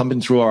adrenaline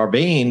pumping through our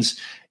veins.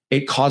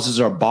 It causes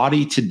our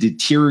body to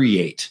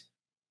deteriorate,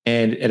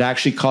 and it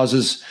actually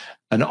causes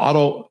an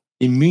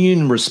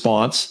autoimmune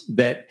response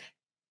that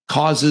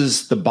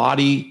causes the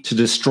body to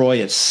destroy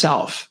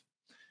itself.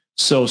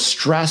 So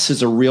stress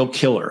is a real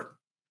killer.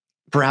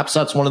 Perhaps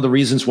that's one of the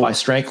reasons why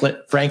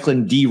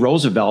Franklin D.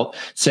 Roosevelt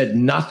said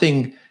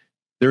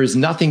there is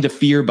nothing to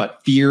fear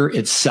but fear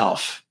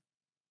itself.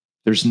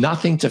 There's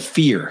nothing to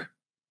fear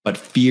but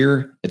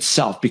fear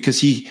itself, because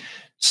he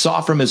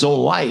saw from his own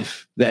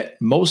life that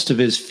most of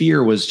his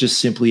fear was just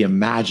simply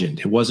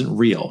imagined. It wasn't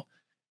real.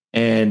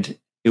 And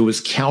it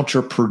was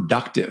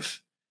counterproductive.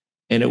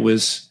 And it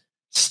was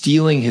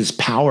stealing his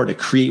power to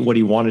create what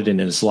he wanted in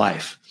his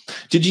life.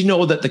 Did you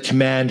know that the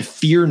command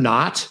 "fear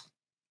not,"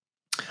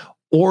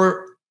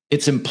 or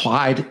its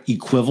implied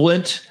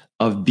equivalent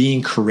of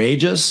being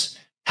courageous,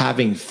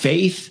 having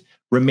faith,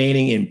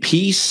 remaining in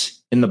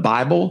peace in the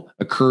Bible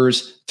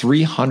occurs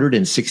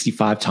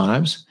 365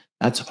 times?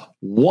 That's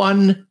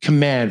one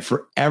command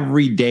for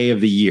every day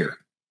of the year.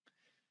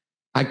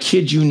 I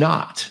kid you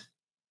not.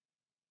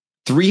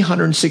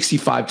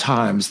 365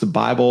 times the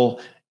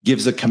Bible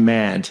gives a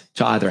command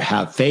to either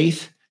have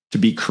faith, to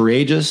be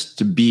courageous,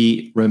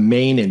 to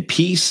remain in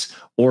peace,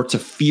 or to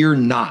fear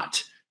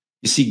not.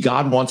 You see,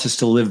 God wants us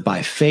to live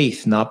by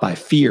faith, not by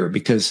fear,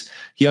 because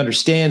he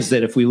understands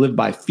that if we live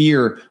by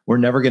fear, we're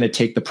never going to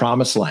take the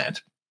promised land.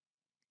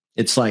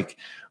 It's like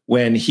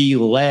when he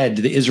led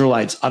the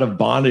Israelites out of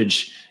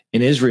bondage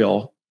in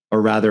Israel,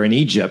 or rather in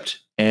Egypt,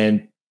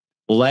 and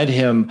led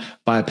them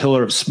by a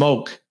pillar of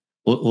smoke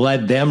to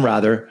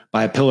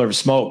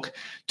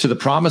the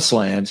promised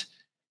land.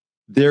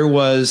 There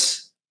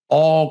was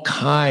all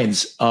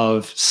kinds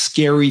of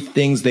scary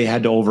things they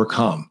had to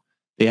overcome.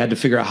 They had to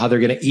figure out how they're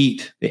going to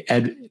eat. They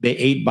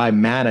ate by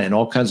manna and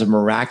all kinds of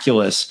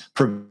miraculous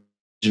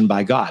provision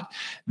by God.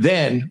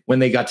 Then when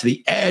they got to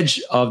the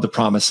edge of the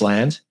promised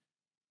land,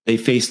 they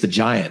faced the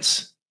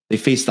giants. They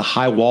faced the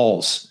high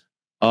walls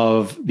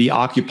of the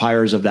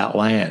occupiers of that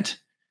land.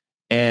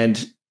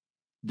 And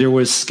there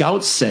was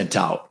scouts sent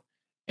out,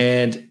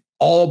 and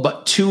all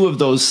but 2 of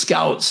those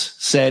scouts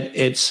said,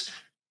 it's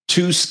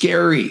too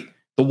scary.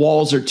 The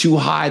walls are too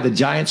high. The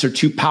giants are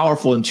too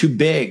powerful and too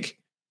big.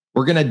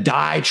 We're going to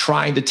die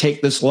trying to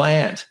take this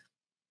land.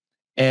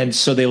 And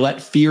so they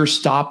let fear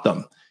stop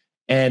them.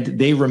 And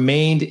they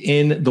remained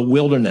in the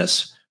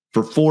wilderness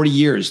for 40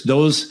 years.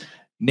 Those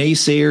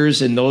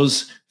naysayers and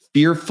those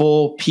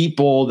fearful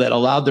people that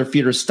allowed their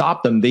fear to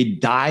stop them, they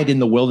died in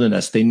the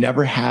wilderness. They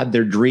never had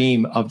their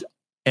dream of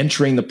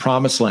entering the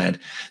promised land,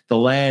 the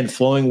land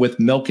flowing with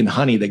milk and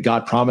honey that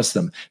God promised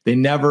them. They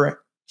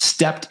never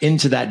stepped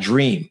into that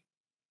dream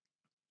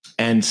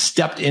and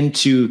stepped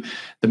into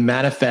the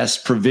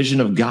manifest provision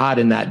of God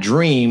in that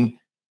dream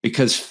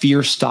because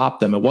fear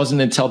stopped them. It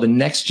wasn't until the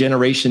next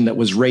generation that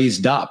was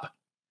raised up,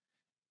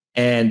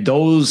 and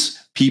those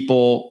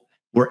people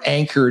were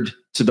anchored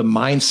to the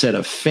mindset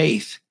of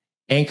faith,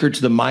 anchored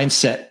to the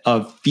mindset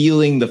of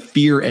feeling the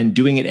fear and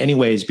doing it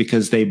anyways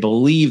because they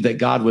believed that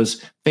God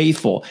was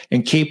faithful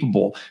and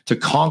capable to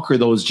conquer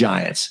those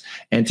giants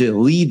and to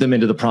lead them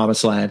into the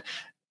promised land.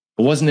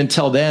 It wasn't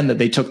until then that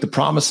they took the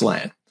promised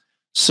land.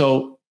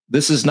 So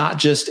this is not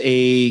just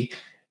a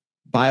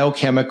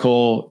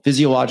biochemical,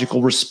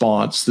 physiological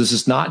response. This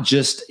is not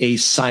just a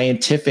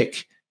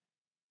scientific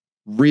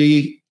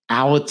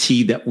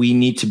reality that we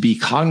need to be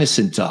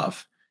cognizant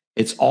of.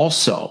 It's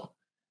also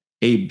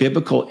a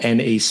biblical and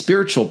a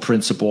spiritual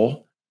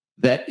principle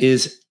that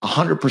is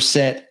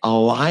 100%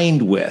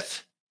 aligned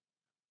with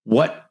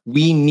what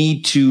we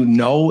need to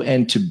know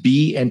and to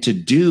be and to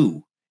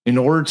do in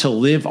order to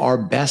live our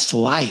best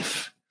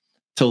life,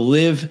 to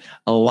live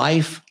a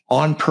life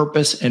on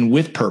purpose and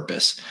with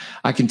purpose.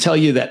 I can tell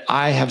you that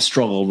I have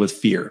struggled with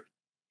fear.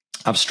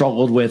 I've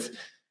struggled with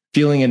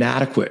feeling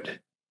inadequate,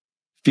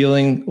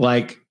 feeling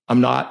like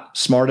I'm not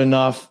smart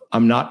enough,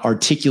 I'm not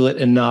articulate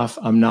enough,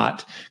 I'm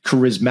not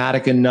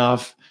charismatic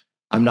enough,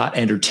 I'm not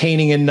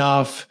entertaining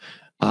enough,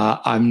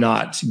 I'm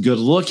not good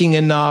looking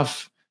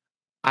enough.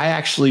 I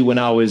actually, when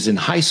I was in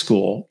high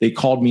school, they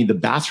called me the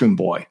bathroom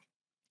boy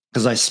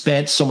because I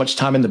spent so much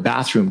time in the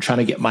bathroom trying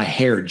to get my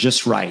hair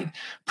just right,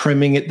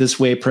 primming it this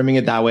way, primming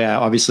it that way. I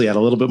obviously had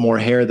a little bit more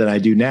hair than I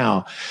do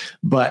now,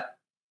 but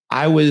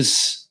I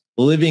was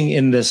living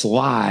in this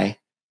lie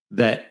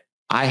that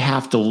I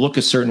have to look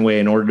a certain way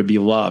in order to be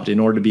loved, in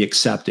order to be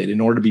accepted, in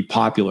order to be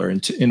popular,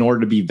 and in order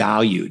to be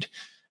valued.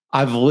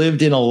 I've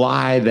lived in a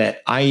lie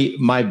that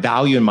my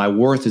value and my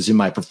worth is in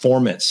my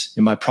performance,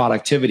 in my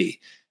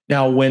productivity.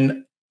 Now,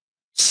 when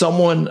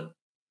someone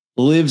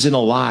lives in a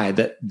lie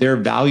that their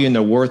value and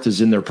their worth is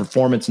in their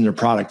performance and their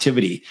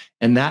productivity,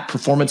 and that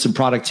performance and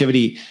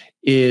productivity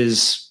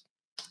is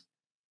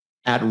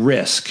at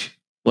risk,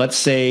 let's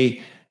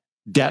say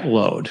debt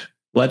load,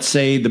 let's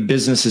say the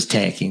business is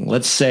tanking,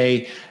 let's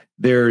say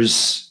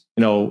there's,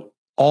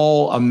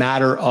 all a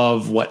matter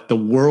of what the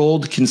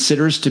world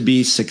considers to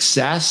be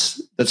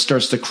success that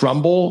starts to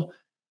crumble.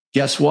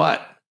 Guess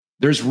what?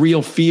 There's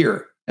real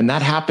fear. And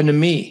that happened to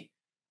me.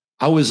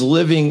 I was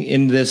living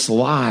in this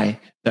lie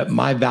that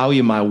my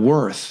value, my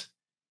worth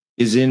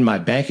is in my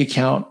bank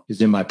account,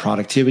 is in my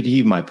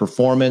productivity, my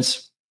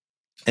performance.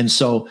 And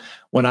so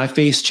when I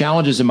faced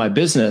challenges in my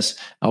business,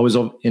 I was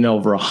in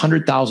over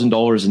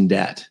 $100,000 in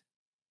debt.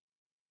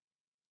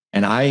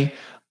 And I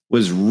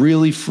was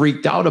really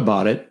freaked out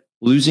about it,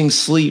 losing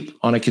sleep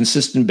on a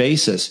consistent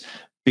basis,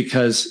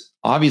 because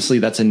obviously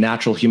that's a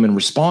natural human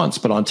response.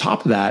 But on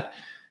top of that,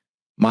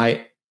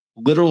 my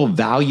literal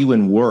value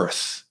and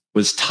worth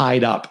was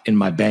tied up in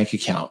my bank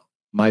account.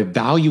 My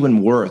value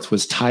and worth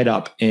was tied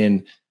up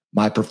in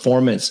my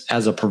performance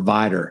as a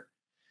provider.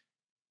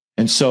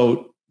 And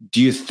so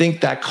do you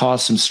think that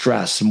caused some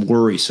stress, some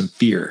worry, some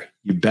fear?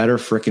 You better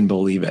fricking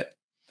believe it.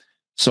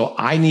 So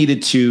I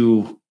needed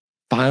to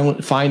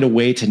find a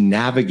way to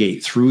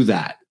navigate through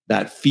that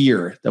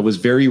fear that was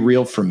very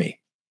real for me,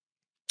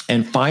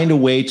 and find a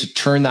way to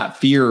turn that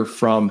fear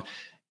from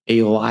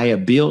a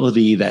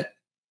liability that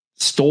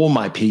stole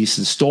my peace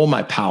and stole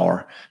my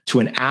power to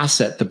an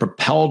asset that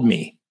propelled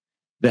me,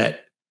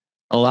 that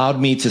allowed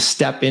me to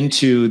step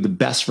into the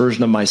best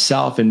version of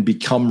myself and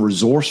become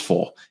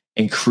resourceful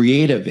and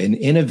creative and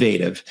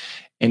innovative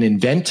and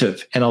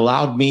inventive, and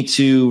allowed me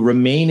to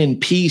remain in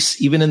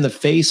peace even in the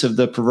face of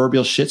the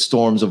proverbial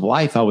shitstorms of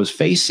life I was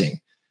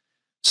facing.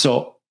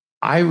 So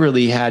I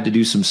really had to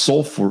do some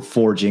soul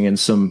forging and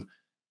some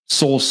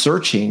soul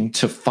searching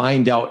to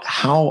find out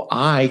how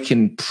I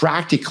can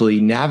practically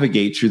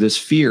navigate through this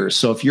fear.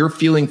 So if you're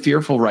feeling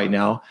fearful right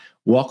now,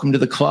 welcome to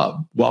the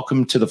club.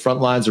 Welcome to the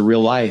front lines of real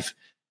life,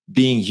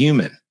 being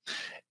human.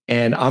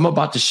 And I'm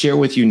about to share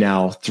with you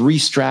now three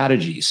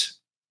strategies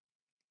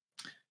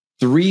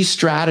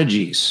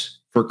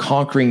for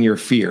conquering your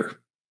fear.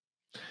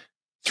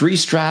 Three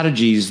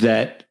strategies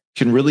that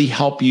can really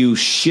help you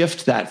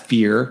shift that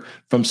fear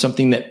from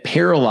something that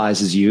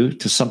paralyzes you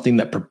to something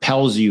that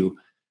propels you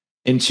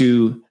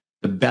into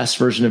the best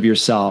version of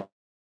yourself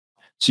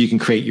so you can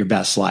create your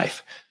best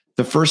life.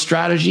 The first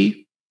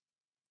strategy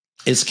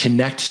is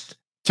connect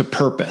to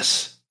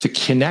purpose, to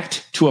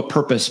connect to a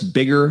purpose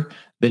bigger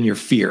than your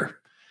fear.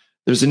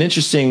 There's an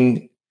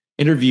interesting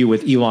interview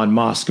with Elon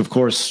Musk. Of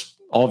course,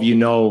 all of you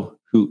know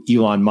who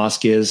Elon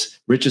Musk is,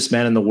 richest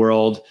man in the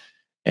world,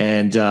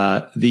 and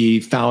the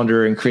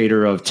founder and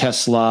creator of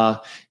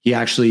Tesla. He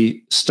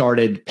actually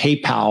started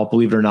PayPal,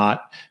 believe it or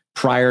not,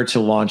 prior to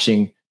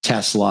launching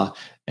Tesla.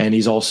 And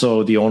he's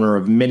also the owner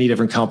of many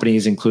different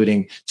companies,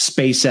 including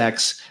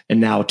SpaceX and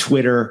now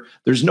Twitter.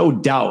 There's no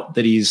doubt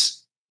that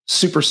he's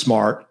super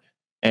smart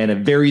and a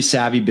very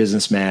savvy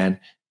businessman,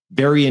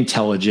 very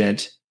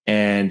intelligent,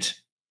 and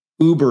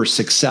uber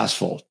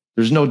successful.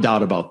 There's no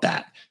doubt about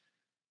that.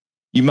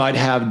 You might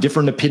have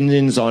different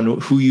opinions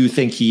on who you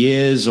think he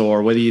is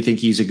or whether you think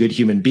he's a good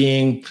human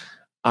being.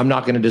 I'm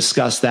not going to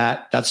discuss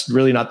that. That's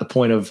really not the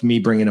point of me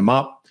bringing him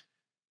up.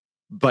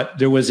 But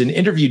there was an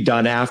interview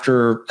done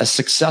after a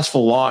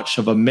successful launch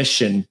of a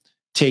mission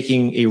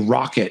taking a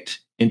rocket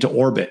into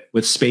orbit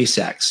with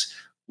SpaceX,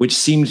 which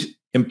seemed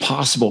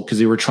impossible because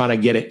they were trying to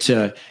get it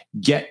to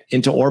get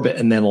into orbit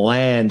and then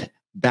land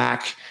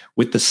back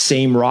with the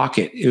same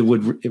rocket. It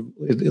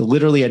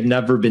literally had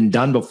never been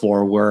done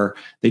before, where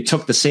they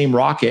took the same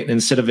rocket and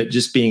instead of it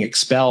just being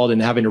expelled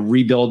and having to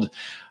rebuild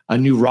a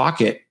new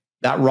rocket,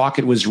 that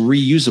rocket was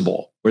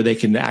reusable, where they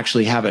can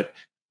actually have it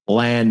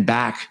land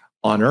back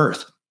on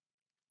Earth.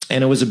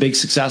 And it was a big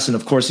success. And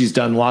of course, he's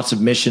done lots of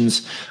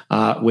missions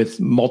with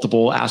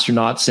multiple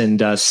astronauts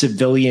and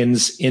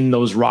civilians in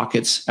those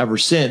rockets ever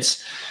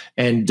since,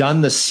 and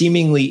done the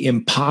seemingly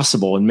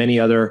impossible. And many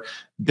other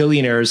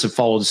billionaires have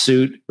followed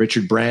suit,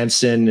 Richard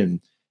Branson and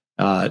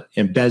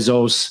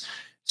Bezos.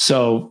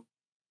 So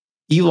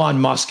Elon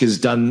Musk has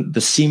done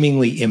the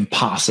seemingly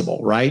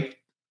impossible, right?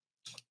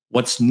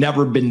 What's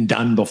never been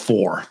done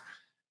before.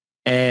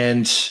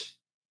 And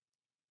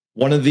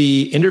one of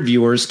the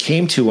interviewers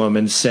came to him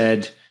and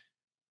said,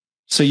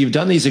 so you've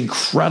done these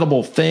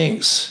incredible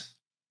things.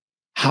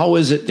 How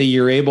is it that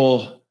you're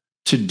able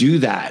to do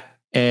that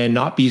and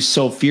not be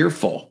so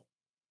fearful?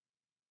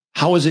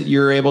 How is it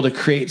you're able to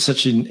create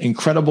such an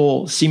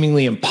incredible,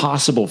 seemingly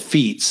impossible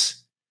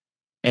feats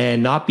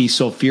and not be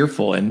so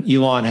fearful? And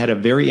Elon had a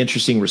very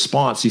interesting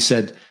response. He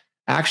said,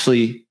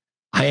 actually,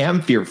 I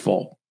am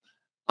fearful.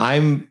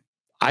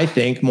 I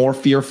think, more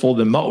fearful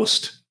than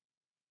most.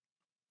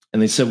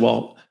 And they said,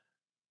 well,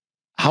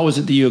 how is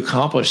it that you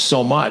accomplish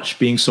so much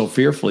being so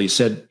fearful? He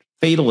said,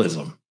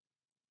 fatalism.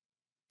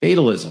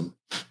 Fatalism.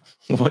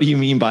 What do you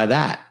mean by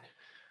that?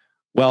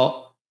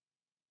 Well,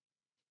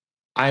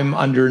 I'm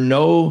under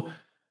no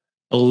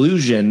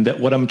illusion that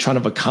what I'm trying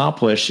to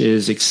accomplish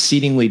is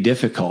exceedingly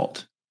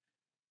difficult.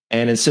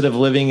 And instead of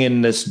living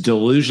in this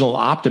delusional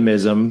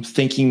optimism,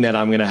 thinking that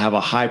I'm going to have a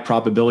high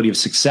probability of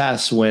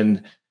success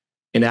when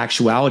in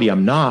actuality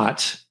I'm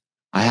not,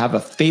 I have a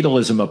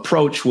fatalism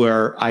approach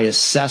where I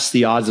assess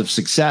the odds of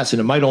success, and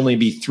it might only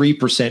be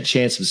 3%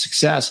 chance of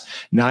success,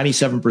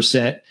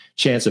 97%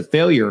 chance of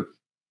failure.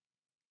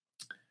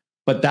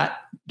 But that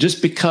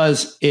just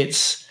because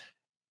it's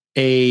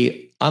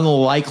a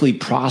unlikely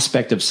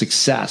prospect of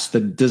success,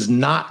 that does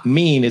not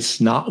mean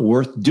it's not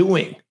worth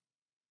doing.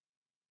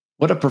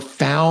 What a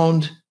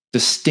profound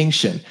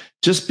distinction.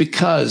 Just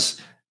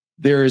because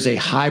there is a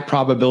high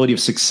probability of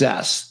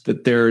success,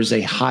 that there is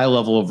a high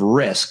level of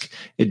risk,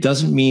 it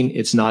doesn't mean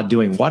it's not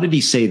doing. Why did he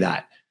say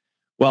that?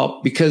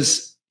 Well,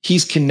 because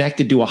he's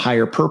connected to a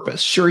higher purpose.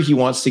 Sure, he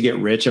wants to get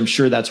rich. I'm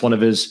sure that's one of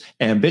his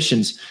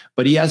ambitions,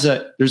 but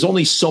there's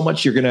only so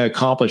much you're going to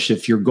accomplish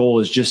if your goal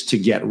is just to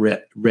get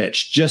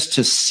rich, just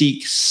to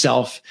seek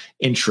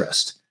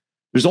self-interest.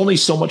 There's only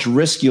so much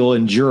risk you'll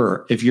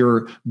endure if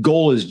your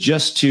goal is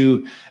just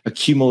to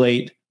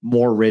accumulate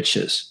more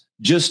riches,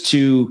 just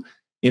to,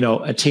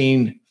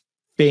 attain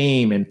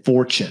fame and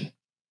fortune.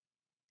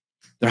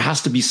 There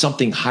has to be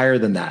something higher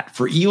than that.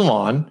 For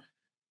Elon,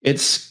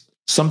 it's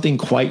something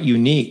quite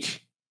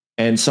unique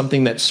and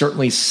something that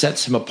certainly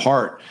sets him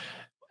apart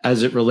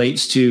as it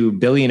relates to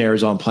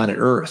billionaires on planet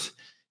Earth.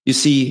 You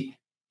see,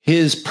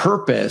 his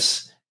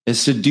purpose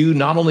is to do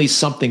not only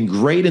something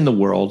great in the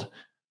world,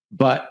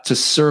 but to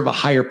serve a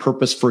higher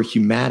purpose for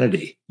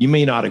humanity. You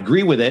may not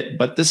agree with it,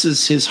 but this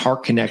is his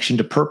heart connection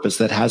to purpose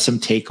that has him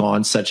take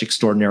on such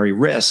extraordinary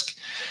risk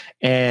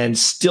and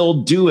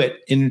still do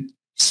it in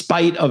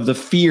spite of the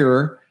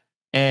fear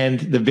and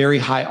the very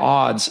high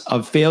odds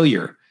of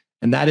failure.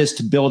 And that is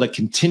to build a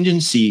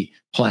contingency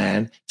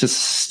plan to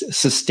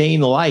sustain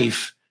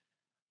life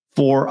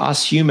for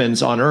us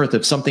humans on Earth,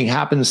 if something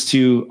happens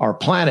to our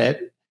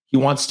planet, he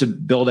wants to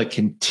build a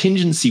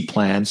contingency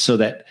plan so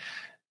that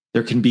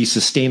there can be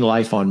sustained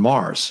life on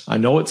Mars. I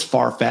know it's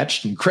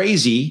far-fetched and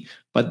crazy,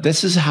 but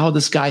this is how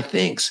this guy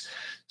thinks.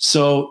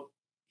 So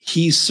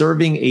he's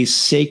serving a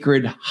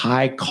sacred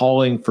high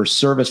calling for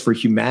service for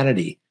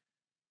humanity.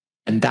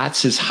 And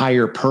that's his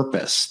higher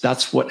purpose.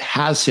 That's what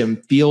has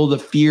him feel the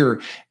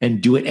fear and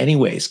do it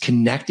anyways,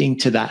 connecting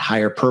to that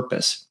higher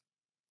purpose.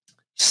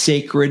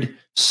 Sacred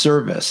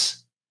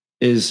service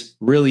is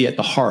really at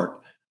the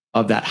heart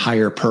of that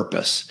higher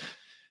purpose.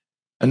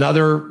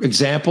 Another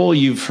example,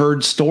 you've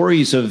heard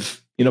stories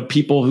of,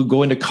 people who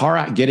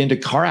get into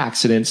car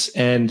accidents,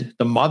 and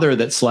the mother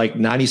that's like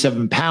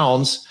 97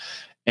 pounds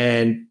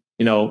and,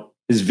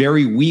 is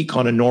very weak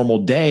on a normal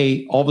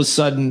day, all of a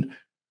sudden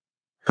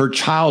her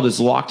child is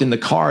locked in the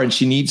car and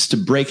she needs to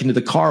break into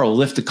the car or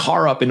lift the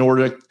car up in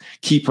order to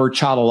keep her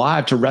child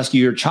alive, to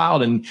rescue her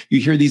child. And you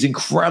hear these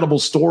incredible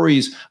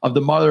stories of the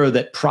mother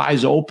that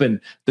pries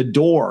open the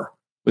door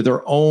with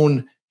her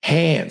own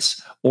hands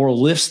or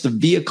lifts the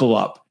vehicle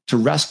up to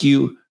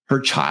rescue her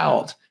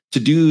child, to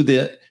do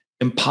the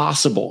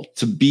impossible,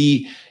 to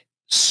be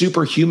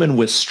superhuman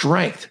with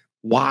strength.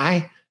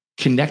 Why?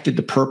 Connected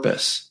to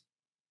purpose,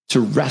 to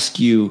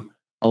rescue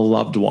a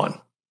loved one,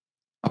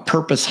 a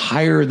purpose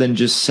higher than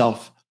just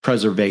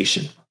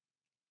self-preservation.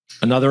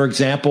 Another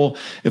example,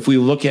 if we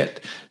look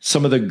at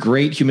some of the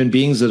great human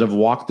beings that have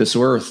walked this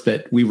earth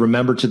that we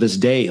remember to this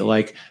day,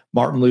 like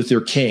Martin Luther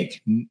King,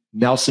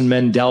 Nelson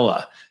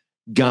Mandela,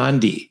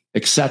 Gandhi,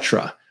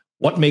 etc.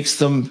 What makes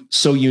them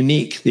so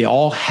unique? They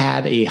all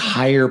had a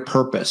higher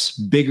purpose,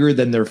 bigger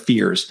than their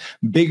fears,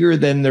 bigger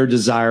than their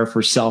desire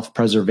for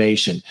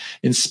self-preservation,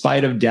 in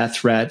spite of death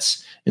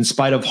threats, in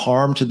spite of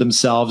harm to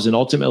themselves. And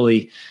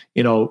ultimately,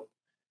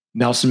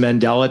 Nelson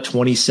Mandela,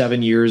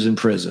 27 years in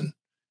prison.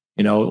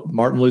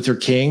 Martin Luther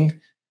King,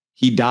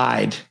 he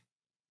died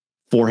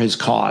for his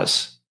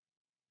cause.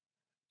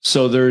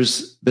 So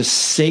there's the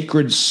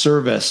sacred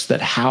service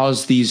that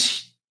housed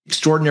these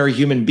extraordinary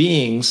human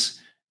beings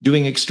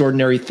doing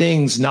extraordinary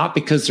things, not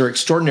because they're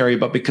extraordinary,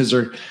 but because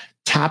they're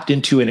tapped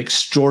into an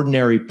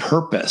extraordinary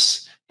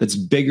purpose that's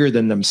bigger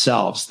than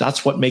themselves.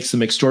 That's what makes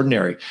them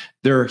extraordinary.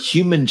 They're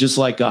human just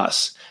like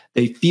us.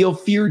 They feel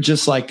fear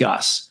just like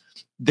us.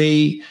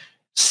 They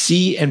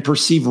see and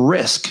perceive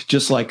risk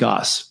just like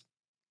us.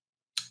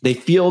 They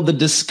feel the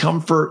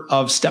discomfort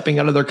of stepping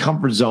out of their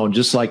comfort zone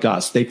just like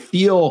us. They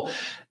feel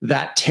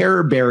that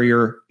terror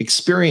barrier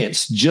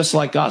experience just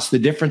like us. The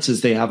difference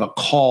is they have a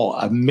call,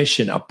 a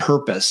mission, a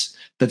purpose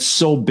that's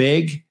so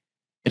big,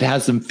 it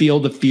has them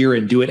feel the fear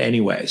and do it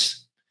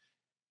anyways.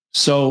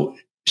 So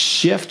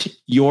shift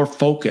your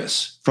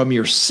focus from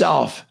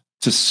yourself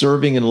to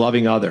serving and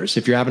loving others.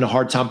 If you're having a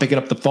hard time picking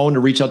up the phone to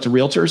reach out to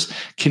realtors,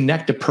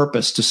 connect a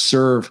purpose to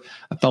serve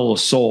a fellow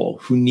soul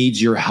who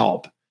needs your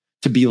help,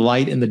 to be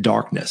light in the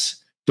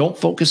darkness. Don't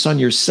focus on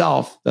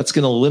yourself. That's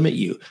going to limit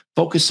you.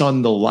 Focus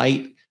on the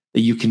light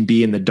that you can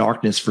be in the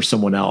darkness for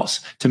someone else,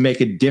 to make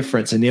a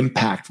difference, an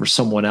impact for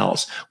someone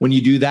else. When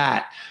you do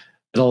that,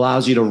 it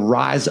allows you to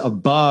rise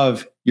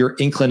above your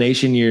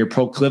inclination, your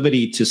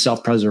proclivity to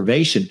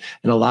self-preservation,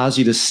 and allows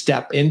you to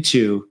step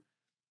into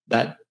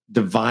that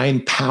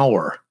divine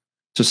power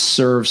to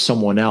serve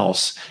someone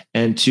else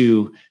and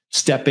to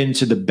step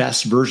into the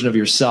best version of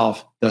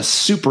yourself, the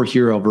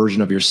superhero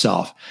version of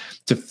yourself,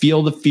 to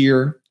feel the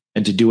fear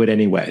and to do it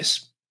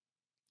anyways.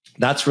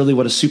 That's really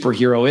what a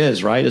superhero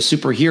is, right? A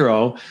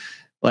superhero,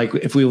 like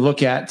if we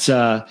look at,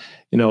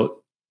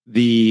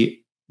 the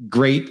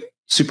great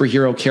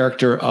superhero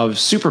character of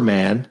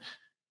Superman,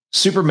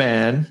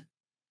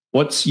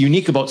 what's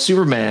unique about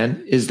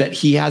Superman is that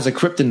he has a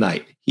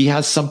kryptonite. He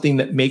has something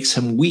that makes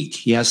him weak.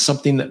 He has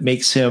something that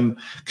makes him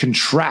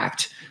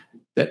contract,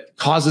 that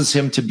causes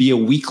him to be a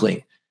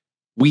weakling.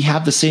 We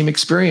have the same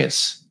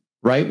experience,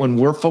 right? When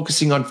we're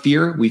focusing on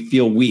fear, we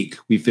feel weak.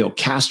 We feel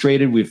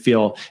castrated. We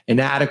feel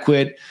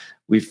inadequate.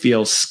 We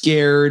feel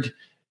scared.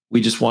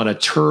 We just want to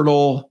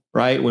turtle,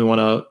 right? We want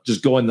to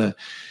just go in the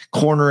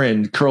corner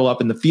and curl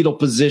up in the fetal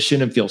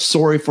position and feel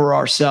sorry for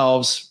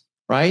ourselves,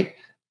 right?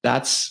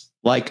 That's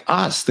like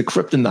us, the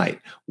kryptonite.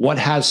 What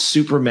has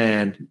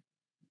Superman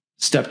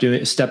step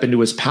into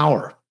his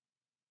power?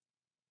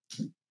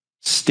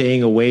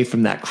 Staying away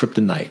from that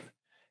kryptonite.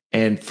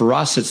 And for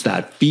us, it's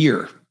that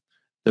fear,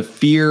 the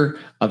fear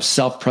of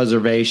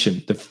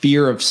self-preservation, the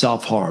fear of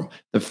self-harm,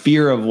 the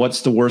fear of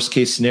what's the worst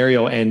case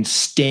scenario, and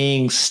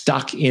staying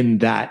stuck in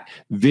that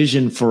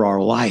vision for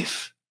our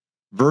life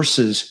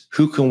versus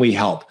who can we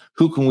help?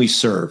 Who can we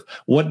serve?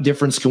 What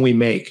difference can we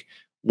make?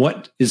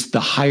 What is the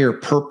higher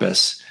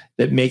purpose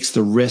that makes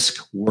the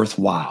risk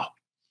worthwhile?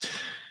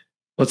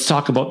 Let's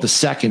talk about the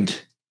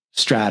second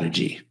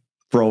strategy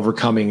for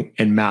overcoming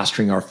and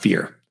mastering our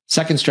fear.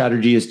 Second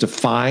strategy is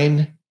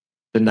define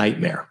the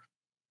nightmare.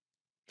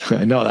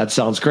 I know that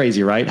sounds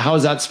crazy, right? How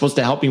is that supposed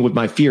to help me with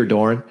my fear,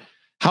 Doran?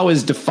 How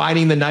is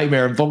defining the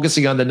nightmare and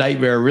focusing on the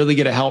nightmare really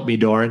going to help me,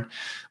 Doran?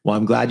 Well,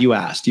 I'm glad you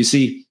asked. You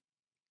see,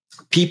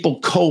 people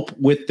cope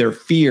with their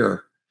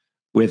fear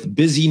with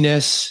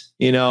busyness,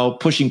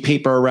 pushing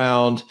paper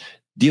around,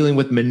 dealing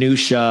with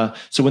minutia.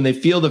 So when they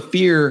feel the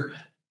fear,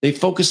 they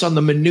focus on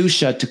the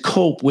minutia to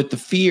cope with the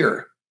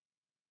fear.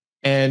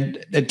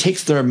 And it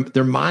takes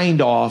their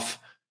mind off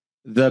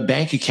the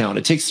bank account.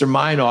 It takes their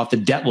mind off the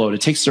debt load.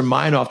 It takes their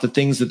mind off the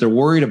things that they're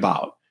worried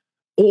about.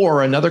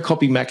 Or another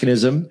coping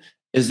mechanism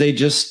is they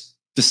just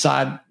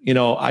decide,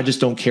 I just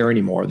don't care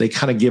anymore. They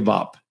kind of give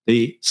up.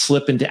 They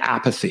slip into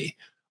apathy,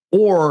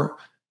 or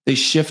they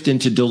shift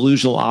into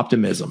delusional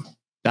optimism.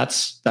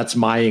 That's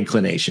my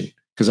inclination,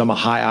 because I'm a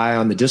high I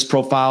on the disc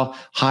profile.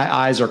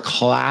 High Is are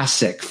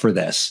classic for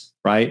this,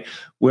 right?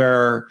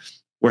 Where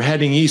we're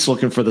heading east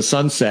looking for the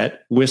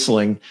sunset,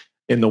 whistling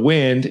in the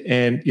wind.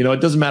 And,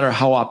 it doesn't matter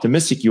how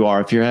optimistic you are.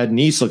 If you're heading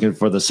east looking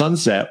for the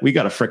sunset, we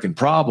got a freaking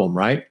problem,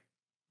 right?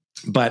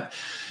 But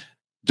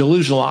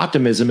delusional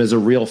optimism is a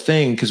real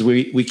thing, because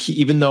we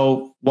even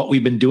though what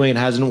we've been doing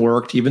hasn't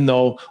worked, even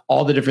though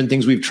all the different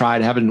things we've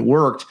tried haven't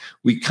worked,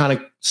 we kind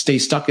of stay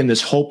stuck in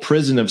this whole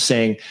prison of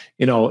saying,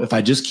 if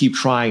I just keep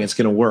trying, it's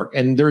going to work.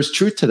 And there's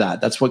truth to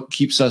that. That's what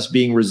keeps us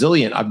being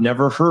resilient. I've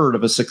never heard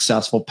of a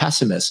successful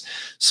pessimist.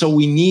 So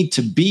we need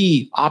to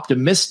be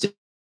optimistic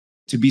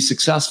to be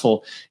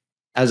successful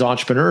as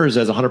entrepreneurs,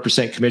 as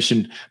 100%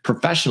 commission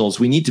professionals.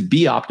 We need to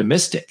be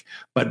optimistic,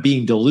 but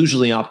being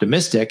delusionally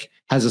optimistic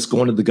has us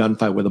going to the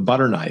gunfight with a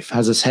butter knife,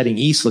 has us heading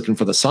east looking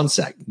for the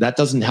sunset. That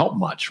doesn't help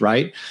much,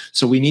 right?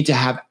 So we need to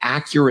have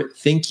accurate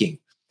thinking.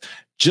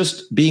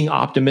 Just being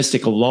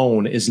optimistic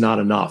alone is not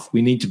enough.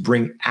 We need to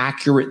bring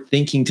accurate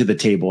thinking to the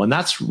table. And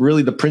that's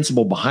really the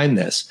principle behind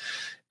this,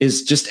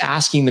 is just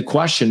asking the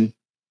question,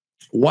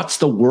 what's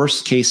the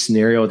worst case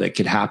scenario that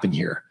could happen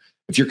here?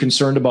 If you're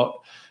concerned about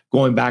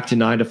going back to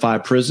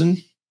 9-to-5 prison,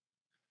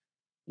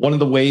 one of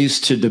the ways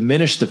to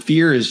diminish the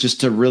fear is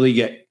just to really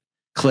get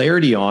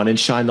clarity on and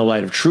shine the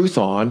light of truth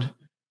on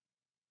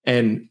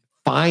and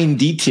fine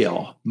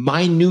detail,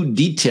 minute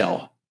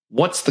detail.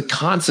 What's the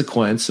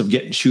consequence of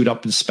getting chewed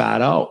up and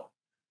spat out?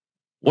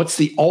 What's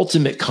the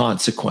ultimate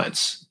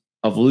consequence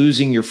of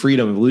losing your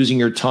freedom, of losing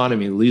your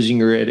autonomy, losing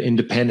your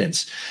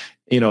independence?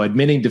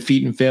 Admitting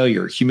defeat and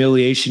failure,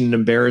 humiliation and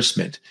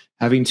embarrassment,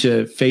 having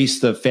to face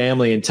the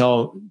family and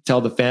tell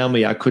the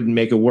family I couldn't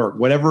make it work,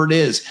 whatever it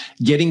is,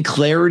 getting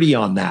clarity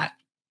on that.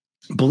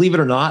 Believe it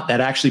or not, that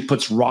actually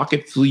puts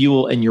rocket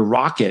fuel in your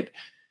rocket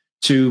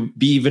to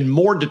be even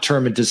more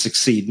determined to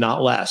succeed,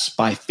 not less,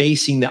 by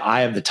facing the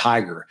eye of the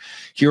tiger.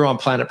 Here on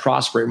Planet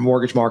Prosper at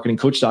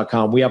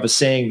mortgagemarketingcoach.com, we have a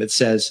saying that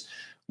says,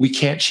 we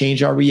can't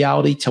change our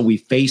reality till we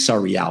face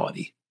our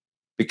reality.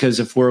 Because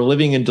if we're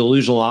living in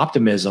delusional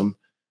optimism,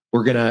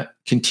 we're going to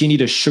continue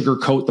to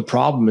sugarcoat the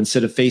problem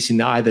instead of facing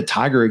the eye of the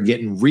tiger and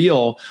getting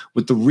real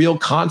with the real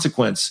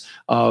consequence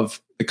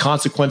of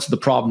the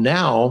problem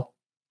now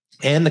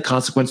and the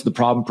consequence of the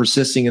problem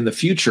persisting in the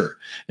future.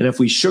 And if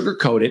we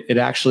sugarcoat it, it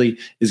actually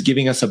is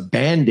giving us a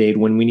Band-Aid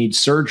when we need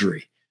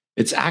surgery.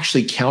 It's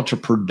actually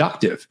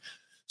counterproductive.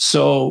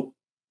 So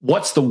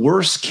what's the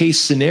worst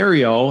case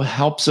scenario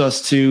helps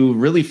us to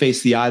really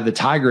face the eye of the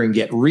tiger and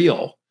get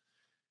real.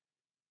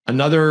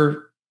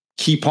 Another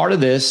key part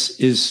of this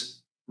is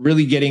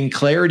really getting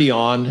clarity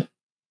on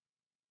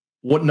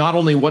not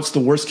only what's the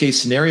worst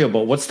case scenario,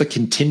 but what's the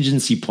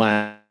contingency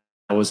plan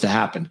that was to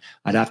happen.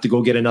 I'd have to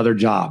go get another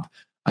job.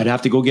 I'd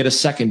have to go get a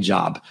second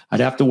job. I'd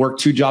have to work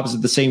 2 jobs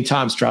at the same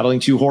time, straddling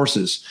 2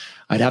 horses.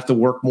 I'd have to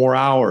work more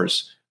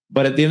hours.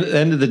 But at the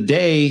end of the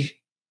day,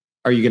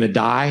 are you going to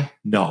die?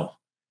 No.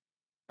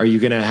 Are you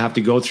going to have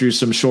to go through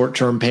some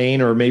short-term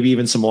pain or maybe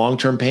even some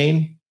long-term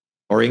pain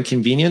or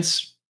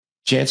inconvenience?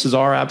 Chances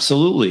are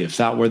absolutely, if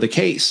that were the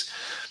case.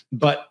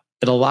 But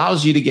it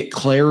allows you to get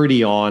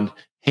clarity on,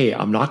 hey,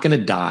 I'm not going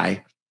to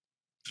die.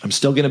 I'm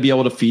still going to be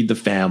able to feed the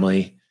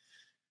family.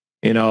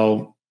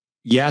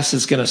 Yes,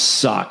 it's going to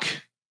suck.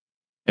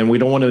 And we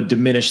don't want to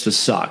diminish the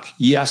suck.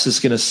 Yes, it's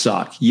going to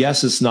suck.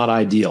 Yes, it's not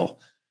ideal.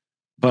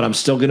 But I'm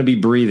still going to be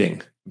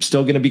breathing. I'm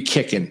still going to be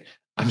kicking.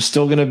 I'm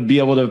still going to be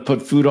able to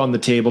put food on the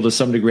table to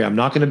some degree. I'm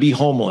not going to be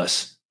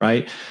homeless,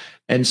 right?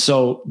 And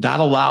so that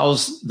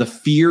allows the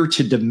fear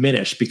to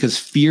diminish, because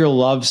fear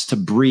loves to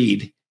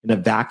breed in a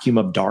vacuum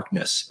of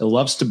darkness. It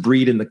loves to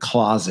breed in the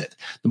closet.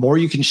 The more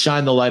you can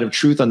shine the light of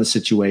truth on the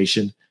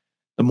situation,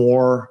 the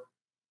more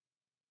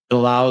it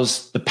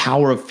allows the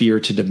power of fear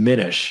to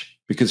diminish,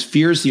 because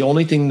fear is the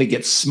only thing that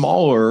gets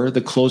smaller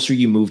the closer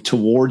you move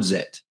towards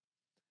it,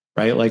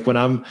 right? Like when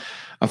I'm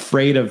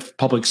afraid of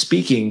public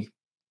speaking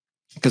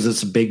because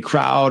it's a big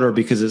crowd or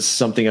because it's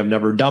something I've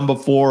never done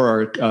before,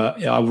 or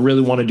I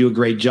really want to do a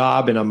great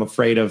job and I'm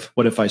afraid of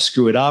what if I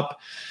screw it up?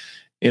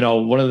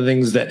 One of the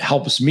things that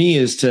helps me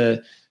is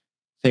to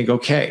think,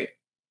 okay,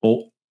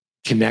 well,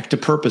 connect to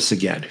purpose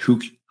again.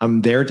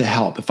 I'm there to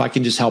help. If I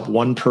can just help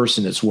one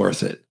person, it's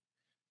worth it,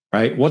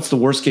 right? What's the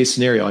worst case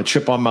scenario? I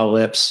trip on my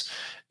lips.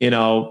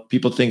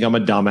 People think I'm a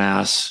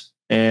dumbass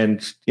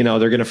and, they're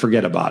going to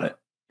forget about it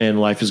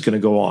and life is going to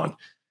go on.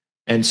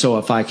 And so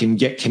if I can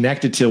get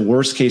connected to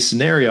worst case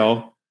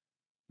scenario,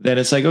 then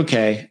it's like,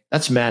 okay,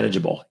 that's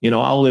manageable.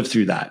 I'll live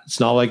through that. It's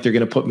not like they're going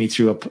to put me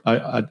through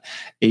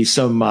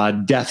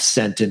some death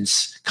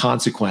sentence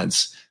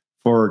consequence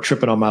for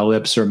tripping on my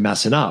lips or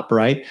messing up,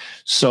 right?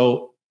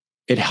 So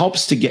it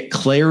helps to get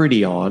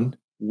clarity on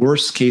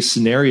worst case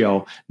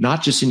scenario,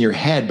 not just in your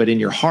head, but in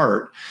your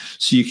heart.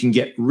 So you can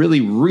get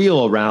really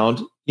real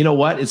around, you know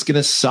what? It's going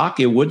to suck.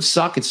 It would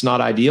suck. It's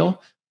not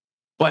ideal,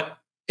 but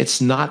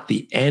it's not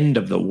the end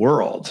of the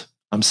world.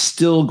 I'm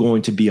still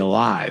going to be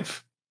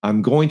alive.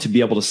 I'm going to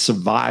be able to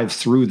survive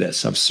through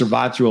this. I've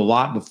survived through a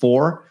lot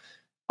before.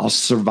 I'll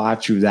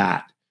survive through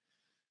that.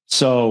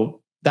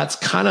 So that's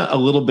kind of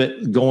a little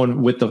bit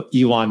going with the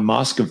Elon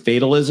Musk of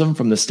fatalism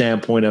from the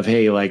standpoint of,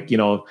 hey,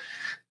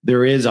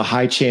 there is a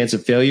high chance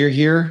of failure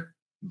here,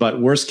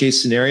 but worst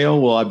case scenario,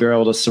 will I be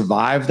able to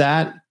survive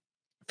that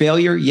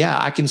failure? Yeah,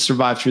 I can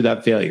survive through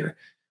that failure.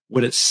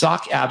 Would it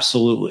suck?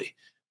 Absolutely.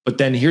 But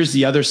then here's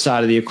the other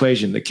side of the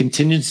equation. The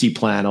contingency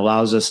plan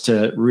allows us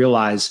to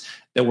realize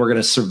that we're going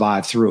to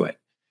survive through it.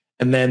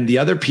 And then the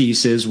other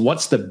piece is,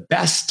 what's the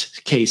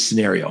best case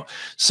scenario?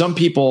 Some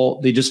people,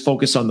 they just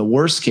focus on the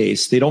worst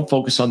case. They don't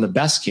focus on the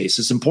best case.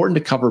 It's important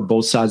to cover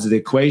both sides of the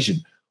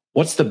equation.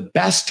 What's the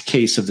best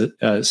case of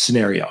the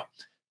scenario?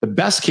 The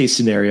best case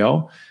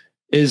scenario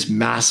is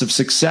massive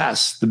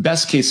success. The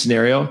best case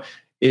scenario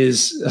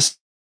is a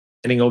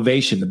standing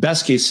ovation. The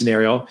best case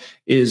scenario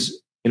is,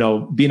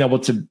 being able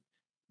to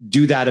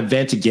do that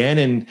event again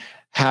and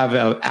have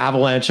an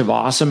avalanche of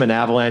awesome, an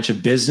avalanche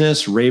of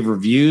business, rave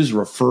reviews,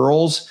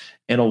 referrals,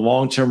 and a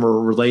long-term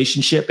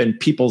relationship, and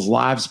people's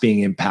lives being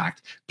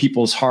impacted,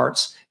 people's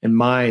hearts and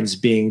minds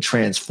being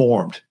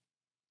transformed.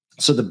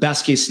 So the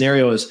best case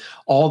scenario is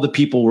all the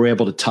people we're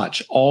able to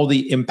touch, all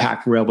the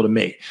impact we're able to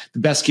make. The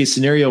best case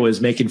scenario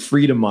is making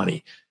freedom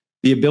money,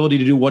 the ability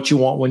to do what you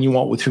want, when you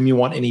want, with whom you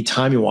want,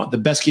 anytime you want. The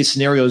best case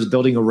scenario is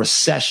building a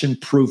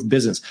recession-proof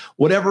business,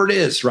 whatever it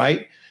is,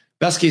 right?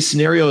 Best case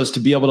scenario is to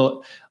be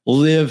able to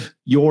live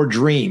your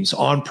dreams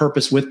on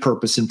purpose, with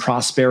purpose, and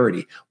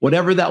prosperity,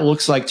 whatever that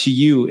looks like to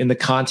you in the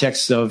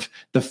context of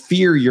the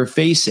fear you're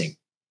facing.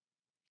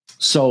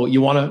 So you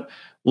want to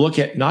look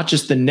at not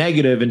just the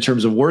negative in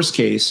terms of worst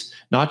case,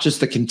 not just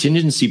the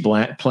contingency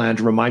plan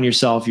to remind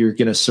yourself you're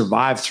going to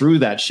survive through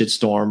that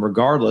shitstorm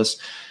regardless,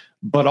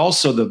 but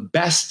also the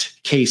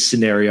best case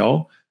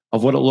scenario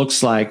of what it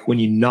looks like when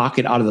you knock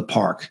it out of the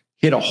park,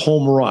 hit a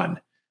home run.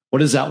 What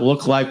does that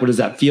look like? What does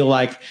that feel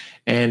like?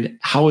 And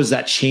how has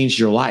that changed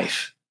your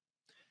life?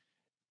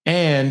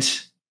 And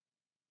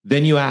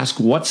then you ask,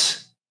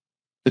 what's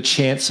the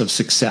chance of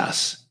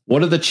success?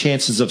 What are the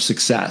chances of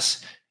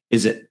success?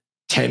 Is it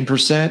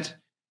 10%?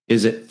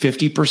 Is it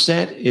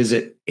 50%? Is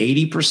it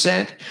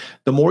 80%?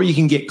 The more you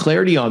can get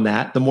clarity on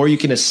that, the more you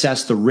can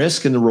assess the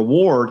risk and the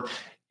reward.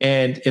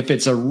 And if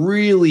it's a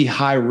really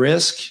high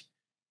risk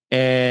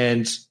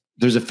and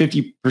there's a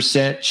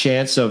 50%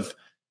 chance of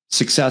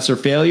success or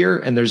failure,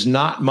 and there's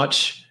not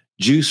much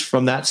juice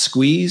from that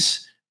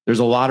squeeze, there's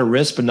a lot of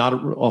risk, but not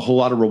a whole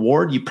lot of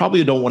reward, you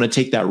probably don't want to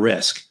take that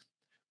risk.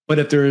 But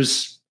if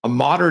there's a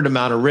moderate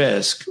amount of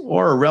risk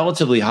or a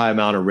relatively high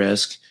amount of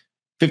risk,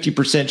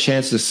 50%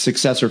 chance of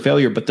success or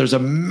failure, but there's a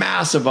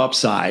massive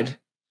upside,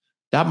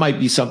 that might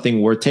be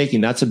something worth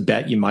taking. That's a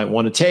bet you might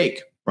want to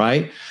take,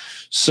 right?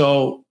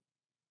 So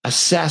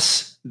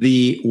assess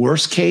the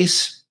worst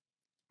case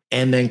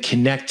and then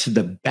connect to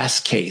the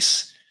best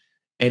case.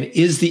 And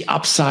is the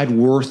upside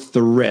worth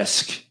the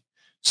risk?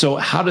 So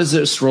how does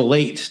this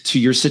relate to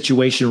your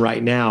situation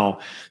right now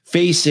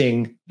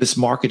facing this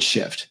market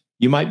shift?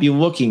 You might be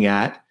looking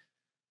at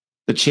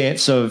the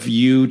chance of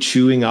you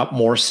chewing up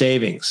more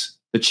savings,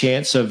 the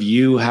chance of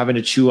you having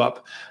to chew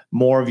up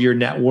more of your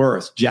net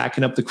worth,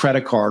 jacking up the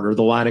credit card or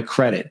the line of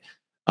credit,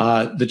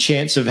 the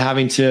chance of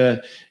having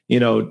to,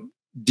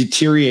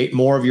 deteriorate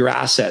more of your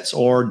assets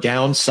or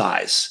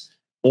downsize,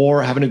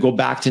 or having to go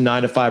back to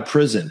 9-to-5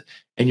 prison.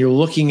 And you're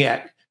looking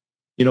at,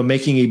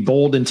 making a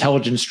bold,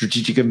 intelligent,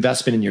 strategic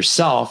investment in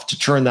yourself to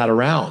turn that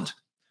around.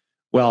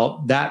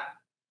 Well, that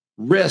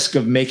risk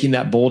of making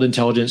that bold,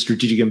 intelligent,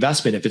 strategic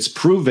investment, if it's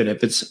proven,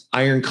 if it's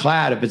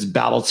ironclad, if it's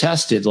battle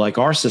tested, like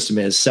our system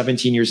is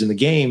 17 years in the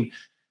game,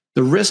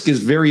 the risk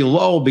is very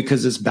low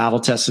because it's battle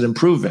tested and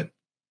proven.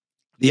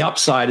 The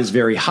upside is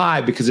very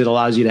high because it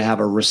allows you to have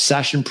a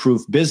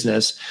recession-proof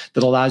business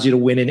that allows you to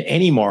win in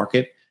any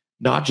market,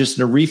 not just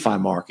in a refi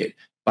market,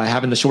 by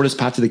having the shortest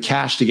path to the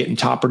cash to get in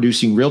top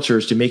producing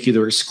realtors to make you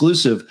their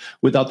exclusive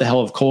without the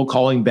hell of cold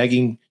calling,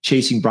 begging,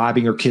 chasing,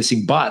 bribing, or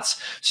kissing butts.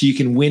 So you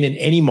can win in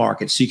any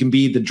market. So you can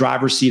be the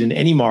driver's seat in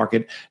any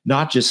market,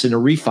 not just in a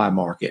refi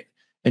market.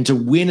 And to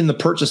win in the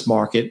purchase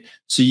market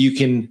so you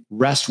can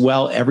rest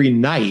well every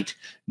night,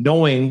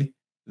 knowing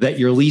that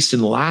you're least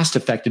and last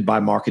affected by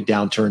market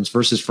downturns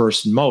versus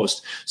first and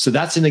most. So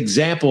that's an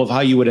example of how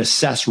you would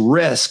assess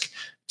risk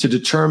to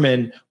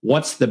determine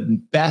what's the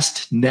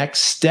best next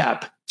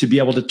step to be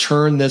able to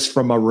turn this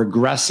from a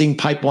regressing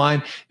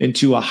pipeline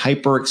into a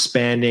hyper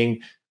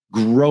expanding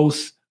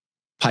growth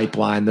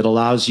pipeline that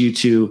allows you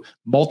to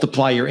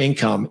multiply your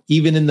income,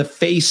 even in the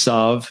face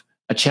of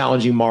a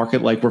challenging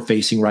market like we're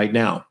facing right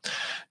now.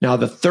 Now,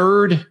 the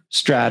third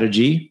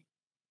strategy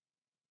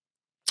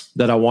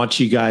that I want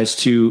you guys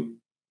to,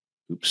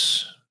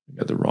 oops, I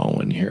got the wrong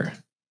one here.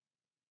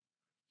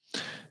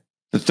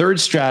 The third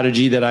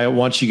strategy that I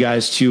want you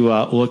guys to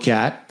look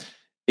at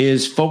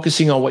is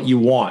focusing on what you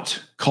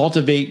want.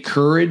 Cultivate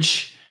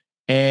courage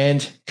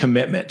and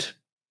commitment.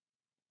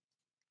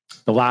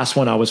 The last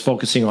one I was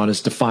focusing on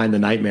is define the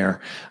nightmare.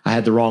 I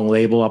had the wrong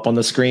label up on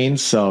the screen,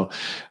 so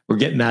we're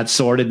getting that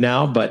sorted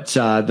now. But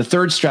the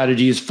third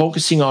strategy is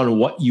focusing on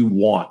what you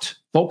want.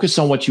 Focus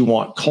on what you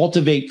want.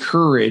 Cultivate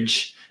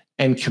courage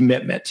and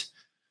commitment.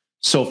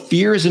 So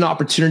fear is an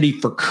opportunity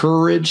for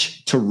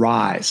courage to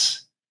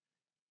rise.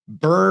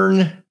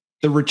 Burn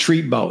the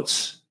retreat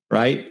boats,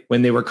 right?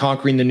 When they were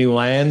conquering the new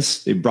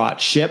lands, they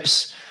brought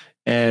ships.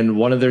 And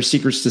one of their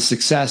secrets to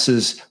success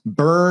is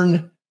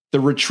burn the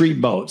retreat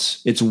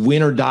boats. It's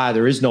win or die.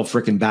 There is no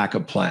freaking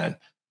backup plan.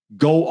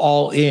 Go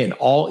all in.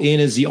 All in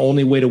is the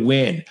only way to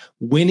win.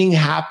 Winning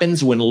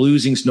happens when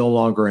losing is no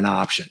longer an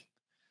option.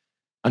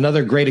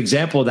 Another great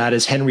example of that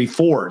is Henry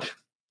Ford.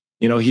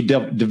 You know, he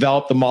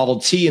developed the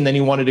Model T, and then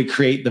he wanted to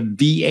create the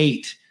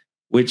V8,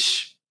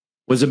 which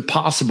was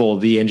impossible,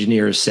 the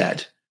engineers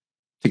said.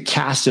 To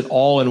cast it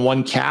all in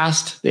one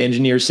cast, the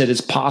engineers said it's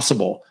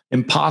possible.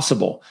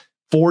 Impossible.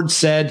 Ford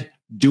said,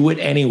 do it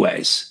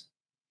anyways.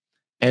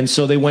 And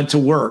so they went to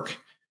work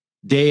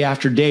day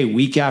after day,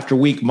 week after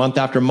week, month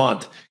after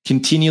month,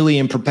 continually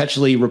and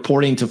perpetually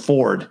reporting to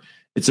Ford,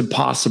 it's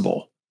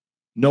impossible.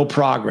 No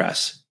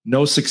progress,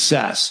 no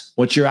success.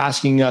 What you're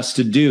asking us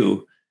to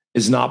do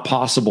is not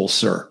possible,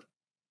 sir.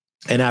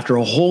 And after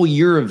a whole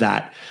year of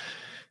that,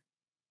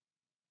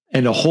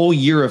 and a whole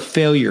year of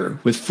failure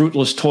with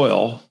fruitless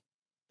toil,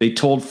 they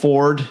told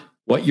Ford,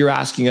 what you're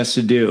asking us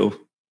to do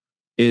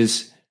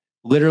is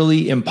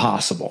literally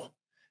impossible.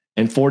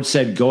 And Ford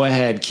said, go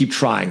ahead, keep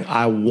trying.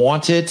 I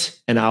want it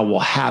and I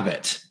will have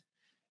it.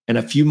 And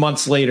a few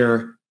months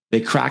later, they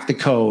cracked the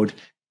code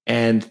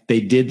and they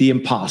did the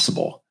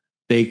impossible.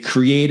 They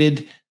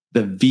created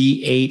the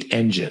V8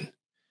 engine.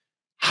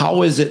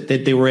 How is it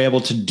that they were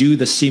able to do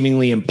the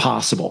seemingly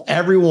impossible?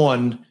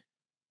 Everyone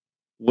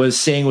was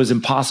saying it was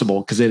impossible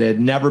because it had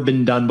never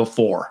been done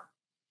before.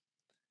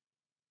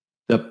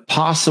 The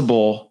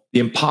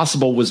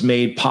impossible was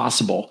made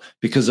possible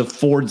because of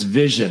Ford's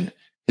vision,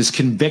 his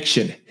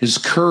conviction, his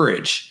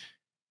courage.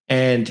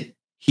 And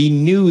he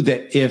knew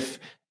that if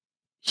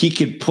he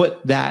could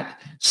put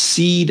that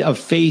seed of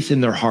faith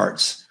in their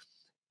hearts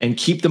and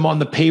keep them on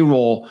the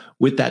payroll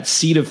with that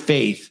seed of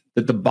faith,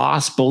 that the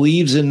boss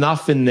believes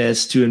enough in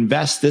this to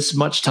invest this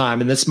much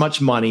time and this much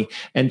money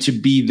and to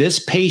be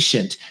this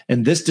patient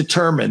and this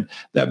determined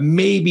that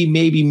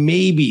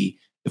maybe,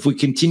 if we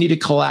continue to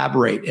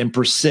collaborate and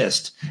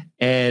persist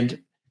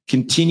and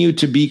continue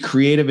to be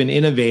creative and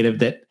innovative,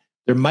 that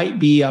there might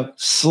be a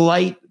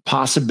slight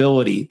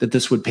possibility that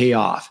this would pay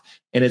off.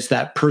 And it's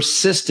that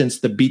persistence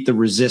that beat the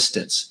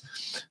resistance.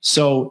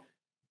 So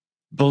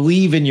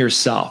believe in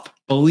yourself,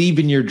 believe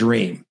in your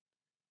dream.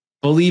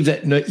 Believe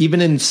that even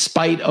in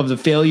spite of the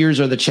failures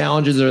or the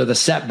challenges or the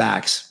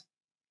setbacks,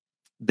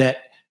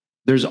 that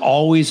there's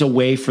always a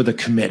way for the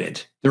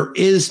committed. There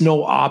is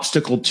no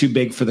obstacle too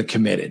big for the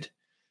committed.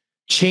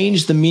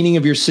 Change the meaning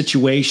of your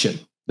situation.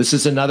 This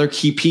is another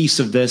key piece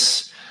of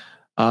this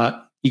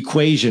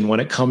equation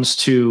when it comes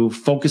to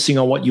focusing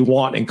on what you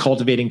want and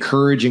cultivating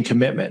courage and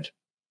commitment.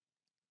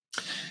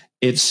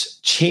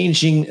 It's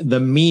changing the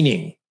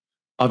meaning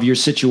of your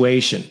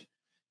situation.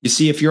 You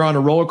see, if you're on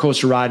a roller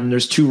coaster ride and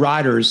there's two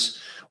riders,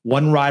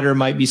 one rider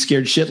might be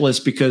scared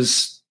shitless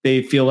because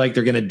they feel like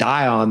they're going to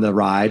die on the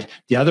ride.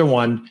 The other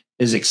one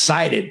is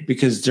excited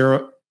because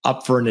they're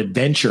up for an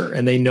adventure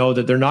and they know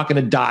that they're not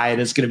going to die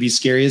and it's going to be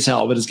scary as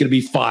hell, but it's going to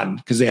be fun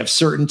because they have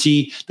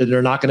certainty that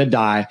they're not going to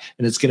die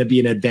and it's going to be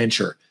an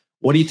adventure.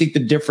 What do you think the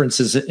difference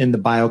is in the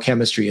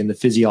biochemistry and the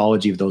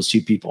physiology of those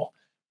two people?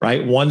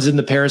 Right? One's in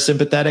the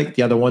parasympathetic,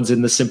 the other one's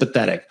in the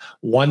sympathetic.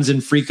 One's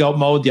in freak out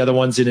mode, the other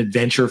one's in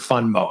adventure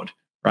fun mode.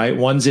 Right?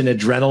 One's in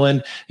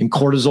adrenaline and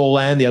cortisol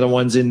land. The other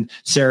one's in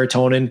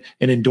serotonin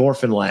and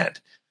endorphin land.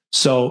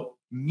 So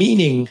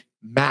meaning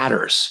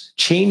matters.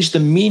 Change the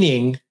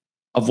meaning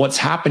of what's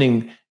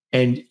happening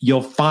and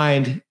you'll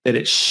find that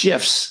it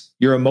shifts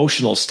your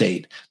emotional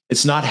state.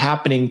 It's not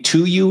happening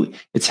to you.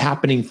 It's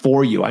happening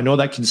for you. I know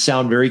that can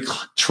sound very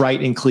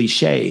trite and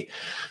cliche,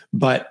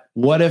 but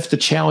what if the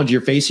challenge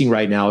you're facing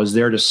right now is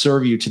there to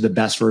serve you to the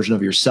best version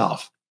of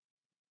yourself?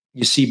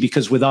 You see,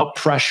 because without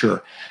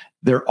pressure,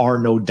 there are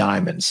no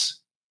diamonds.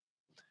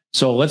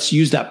 So let's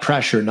use that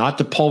pressure not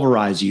to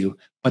pulverize you,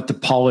 but to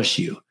polish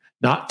you,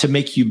 not to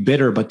make you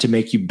bitter, but to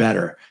make you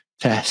better,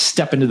 to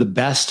step into the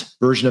best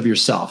version of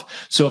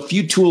yourself. So a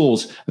few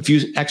tools, a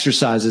few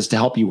exercises to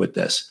help you with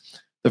this.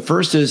 The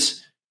first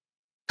is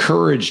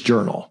courage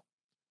journal.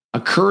 A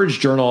courage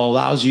journal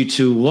allows you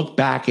to look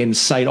back and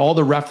cite all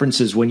the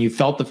references when you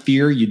felt the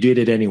fear, you did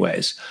it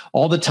anyways.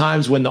 All the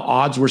times when the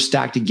odds were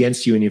stacked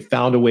against you and you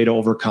found a way to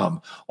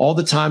overcome. All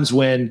the times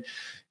when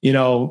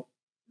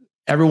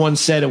everyone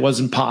said it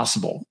wasn't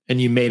possible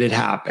and you made it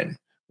happen.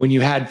 When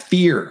you had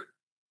fear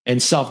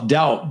and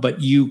self-doubt,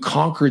 but you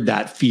conquered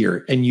that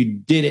fear and you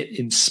did it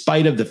in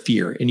spite of the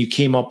fear and you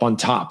came up on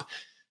top.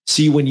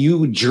 See, when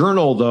you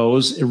journal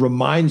those, it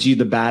reminds you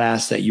the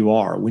badass that you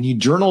are. When you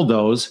journal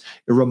those,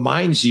 it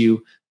reminds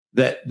you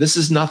that this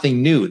is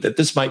nothing new, that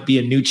this might be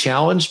a new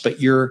challenge, but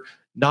you're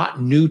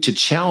not new to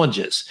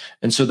challenges.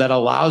 And so that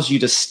allows you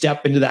to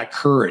step into that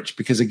courage,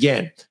 because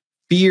again,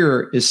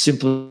 fear is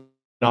simply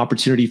an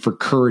opportunity for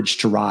courage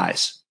to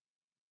rise.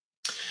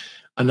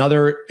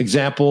 Another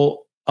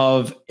example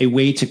of a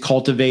way to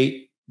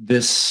cultivate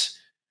this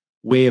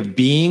way of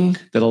being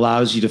that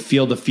allows you to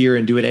feel the fear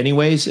and do it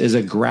anyways is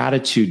a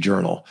gratitude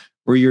journal,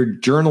 where you're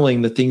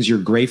journaling the things you're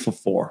grateful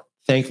for,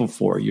 thankful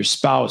for, your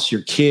spouse,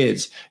 your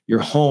kids, your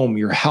home,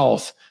 your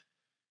health,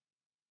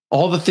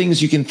 all the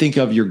things you can think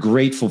of you're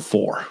grateful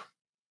for.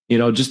 You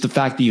know, just the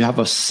fact that you have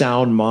a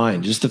sound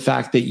mind, just the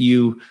fact that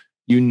you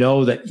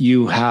know that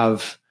you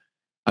have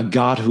a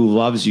God who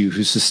loves you,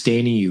 who's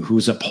sustaining you,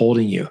 who's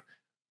upholding you.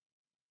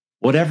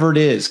 Whatever it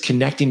is,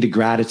 connecting to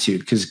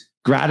gratitude, because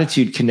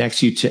gratitude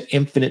connects you to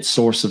infinite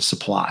source of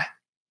supply.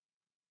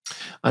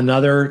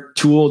 Another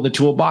tool in the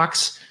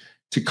toolbox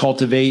to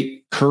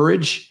cultivate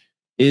courage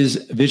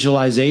is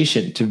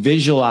visualization, to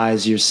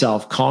visualize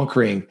yourself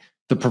conquering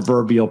the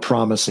proverbial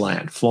promised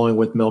land, flowing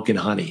with milk and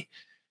honey,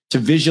 to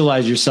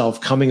visualize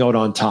yourself coming out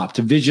on top,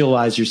 to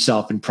visualize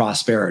yourself in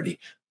prosperity.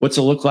 What's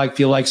it look like,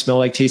 feel like, smell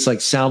like, taste like,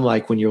 sound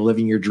like when you're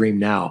living your dream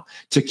now,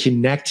 to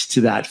connect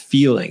to that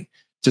feeling,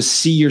 to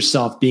see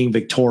yourself being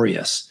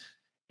victorious.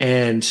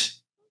 And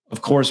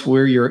of course,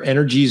 where your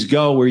energies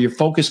go, where your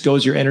focus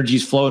goes, your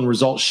energies flow and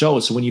results show.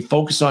 So when you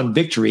focus on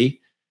victory,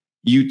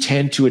 you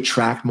tend to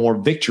attract more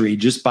victory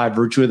just by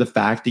virtue of the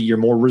fact that you're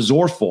more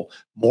resourceful,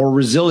 more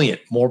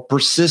resilient, more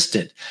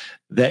persistent,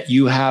 that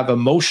you have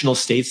emotional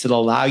states that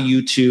allow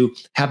you to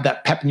have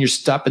that pep in your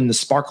step and the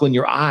sparkle in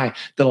your eye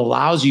that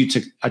allows you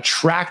to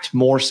attract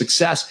more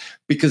success,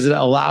 because it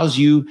allows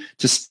you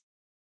to step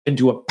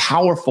into a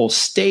powerful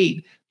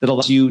state that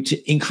allows you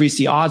to increase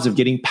the odds of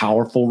getting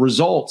powerful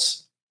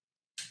results.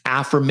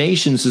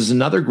 Affirmations is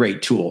another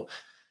great tool.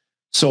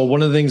 So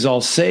one of the things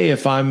I'll say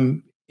if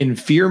I'm in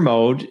fear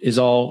mode is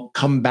I'll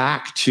come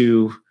back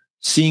to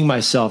seeing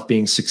myself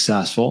being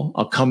successful.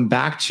 I'll come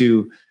back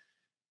to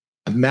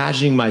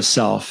imagining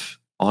myself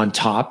on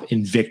top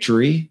in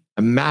victory,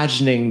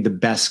 imagining the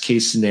best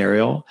case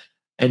scenario,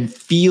 and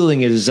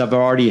feeling it as if I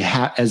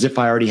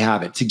already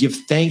have it, to give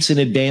thanks in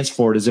advance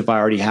for it as if I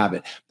already have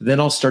it. But then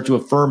I'll start to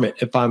affirm it.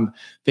 If I'm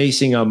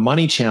facing a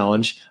money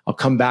challenge, I'll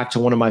come back to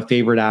one of my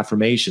favorite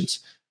affirmations.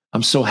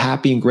 I'm so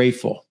happy and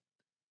grateful.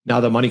 Now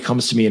that money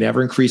comes to me in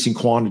ever increasing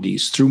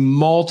quantities through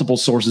multiple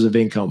sources of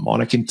income on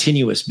a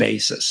continuous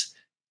basis.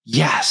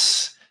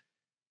 Yes,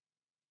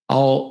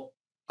 I'll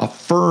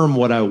affirm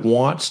what I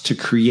want to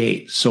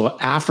create. So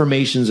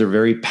affirmations are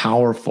very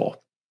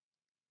powerful.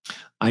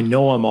 I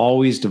know I'm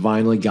always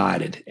divinely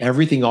guided.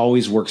 Everything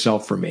always works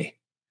out for me.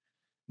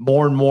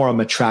 More and more, I'm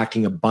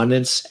attracting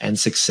abundance and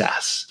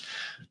success.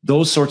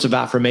 Those sorts of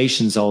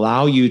affirmations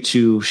allow you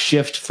to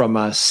shift from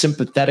a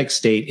sympathetic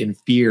state in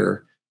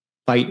fear,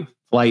 fight,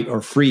 flight,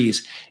 or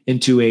freeze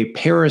into a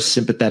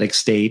parasympathetic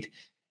state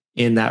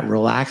in that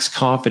relaxed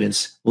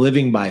confidence,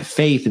 living by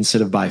faith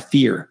instead of by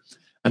fear.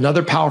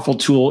 Another powerful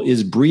tool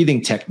is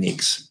breathing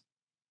techniques.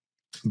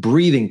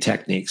 Breathing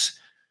techniques.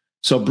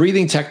 So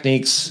breathing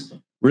techniques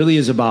really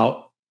is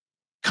about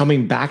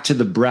coming back to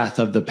the breath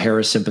of the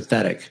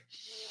parasympathetic.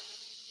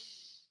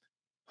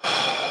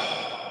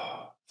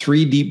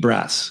 3 deep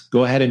breaths.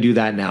 Go ahead and do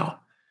that now.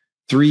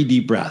 3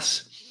 deep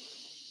breaths.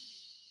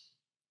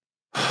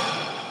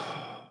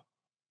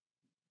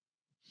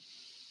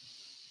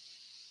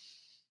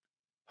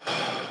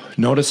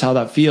 Notice how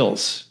that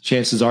feels.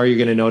 Chances are you're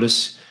going to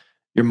notice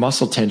your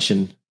muscle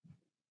tension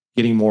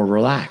getting more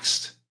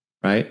relaxed,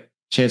 right?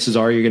 Chances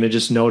are you're going to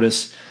just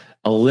notice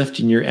a lift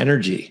in your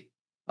energy,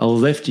 a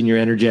lift in your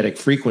energetic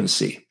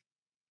frequency.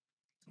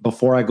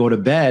 Before I go to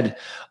bed,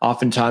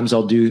 oftentimes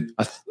I'll do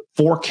a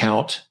 4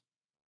 count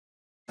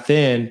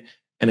in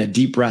and a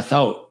deep breath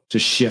out to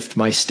shift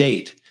my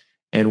state.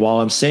 And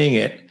while I'm saying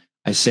it,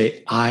 I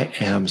say, I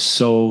am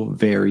so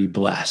very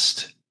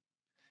blessed.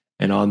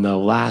 And on the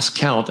last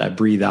count, I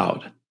breathe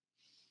out.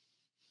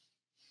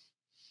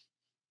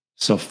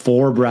 So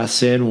 4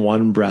 breaths in,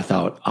 1 breath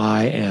out.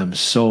 I am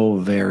so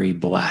very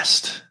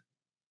blessed.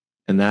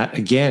 And that,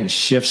 again,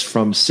 shifts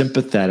from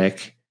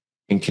sympathetic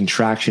in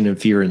contraction and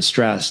fear and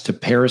stress to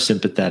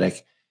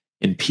parasympathetic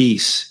in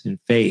peace and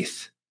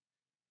faith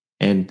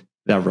and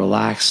that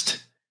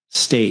relaxed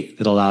state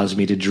that allows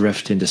me to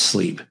drift into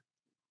sleep.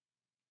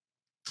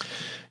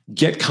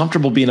 Get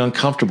comfortable being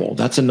uncomfortable.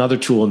 That's another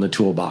tool in the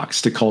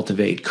toolbox to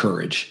cultivate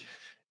courage.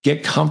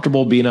 Get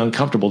comfortable being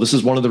uncomfortable. This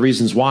is one of the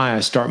reasons why I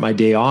start my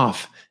day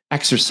off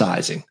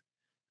exercising.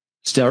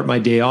 Start my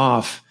day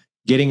off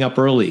getting up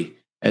early.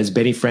 As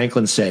Benny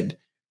Franklin said,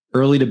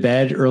 early to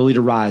bed, early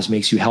to rise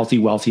makes you healthy,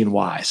 wealthy, and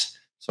wise.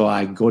 So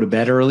I go to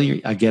bed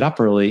early, I get up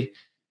early,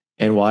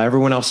 and while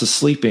everyone else is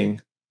sleeping,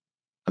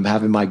 I'm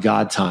having my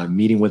God time,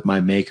 meeting with my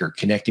maker,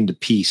 connecting to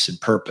peace and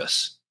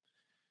purpose.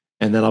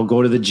 And then I'll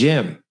go to the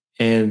gym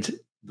and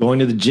going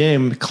to the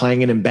gym,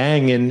 clanging and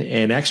banging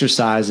and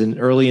exercising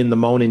early in the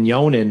moaning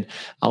yonin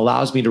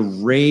allows me to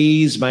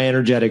raise my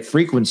energetic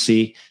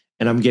frequency,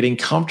 and I'm getting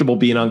comfortable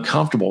being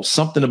uncomfortable.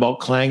 Something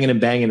about clanging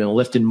and banging and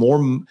lifting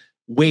more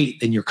weight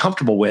than you're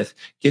comfortable with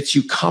gets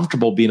you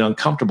comfortable being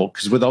uncomfortable,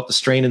 because without the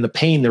strain and the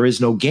pain, there is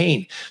no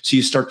gain. So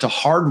you start to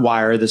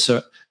hardwire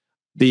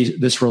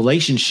this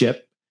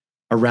relationship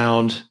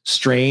around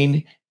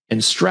strain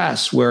and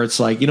stress, where it's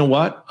like, you know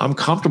what? I'm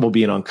comfortable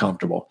being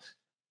uncomfortable.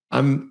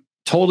 I'm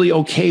totally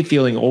okay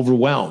feeling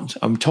overwhelmed.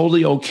 I'm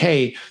totally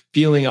okay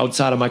feeling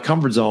outside of my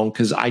comfort zone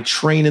because I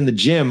train in the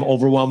gym,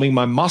 overwhelming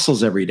my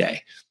muscles every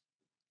day.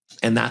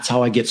 And that's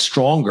how I get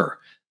stronger.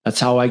 That's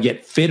how I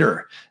get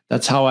fitter.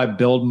 That's how I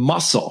build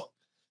muscle.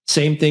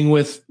 Same thing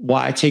with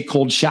why I take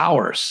cold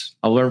showers.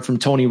 I learned from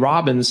Tony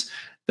Robbins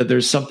that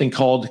there's something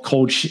called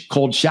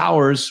cold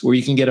showers, where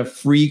you can get a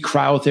free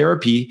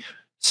cryotherapy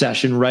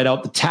session right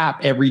out the tap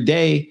every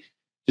day,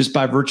 just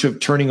by virtue of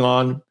turning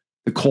on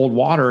the cold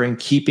water and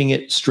keeping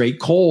it straight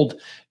cold.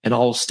 And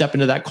I'll step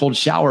into that cold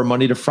shower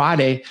Monday to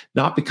Friday,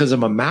 not because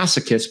I'm a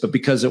masochist, but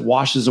because it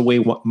washes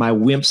away my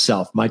wimp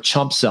self, my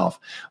chump self,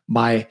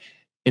 my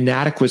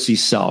inadequacy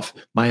self,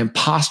 my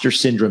imposter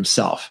syndrome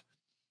self,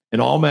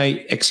 and all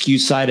my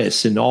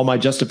excuse-itis and all my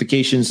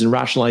justifications and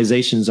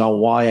rationalizations on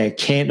why I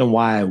can't and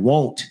why I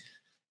won't.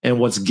 And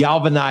what's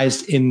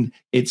galvanized in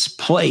its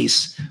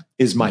place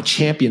is my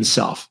champion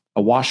self. I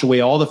wash away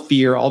all the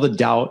fear, all the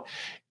doubt,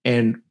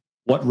 and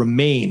what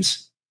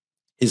remains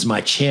is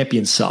my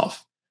champion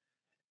self.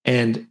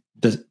 And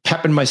the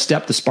pep in my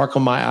step, the sparkle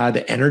in my eye,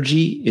 the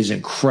energy is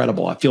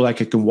incredible. I feel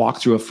like I can walk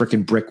through a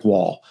freaking brick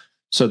wall.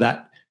 So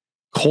that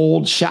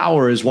cold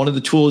shower is one of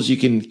the tools you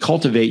can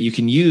cultivate, you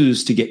can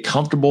use to get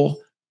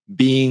comfortable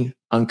being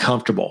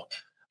uncomfortable.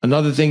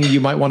 Another thing you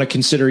might want to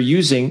consider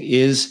using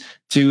is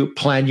to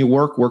plan your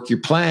work your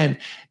plan,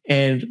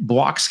 and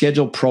block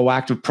schedule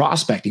proactive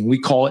prospecting. We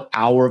call it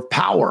hour of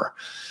power.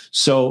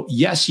 So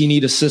yes, you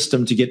need a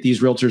system to get these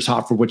realtors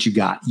hot for what you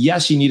got.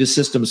 Yes, you need a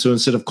system. So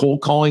instead of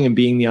cold calling and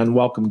being the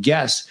unwelcome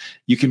guest,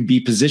 you can be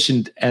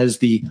positioned as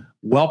the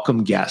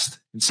welcome guest.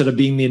 Instead of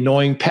being the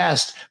annoying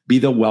pest, be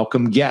the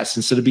welcome guest.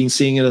 Instead of being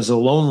seeing it as a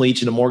loan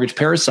leech and a mortgage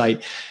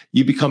parasite,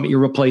 you become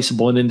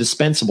irreplaceable and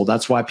indispensable.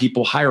 That's why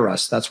people hire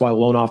us. That's why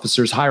loan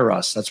officers hire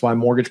us. That's why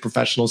mortgage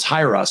professionals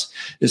hire us,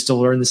 is to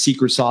learn the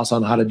secret sauce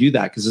on how to do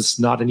that, because it's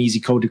not an easy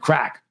code to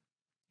crack.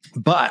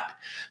 But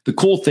the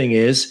cool thing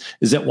is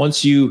that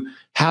once you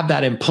have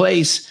that in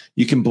place,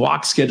 you can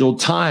block scheduled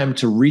time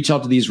to reach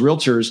out to these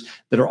realtors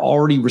that are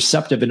already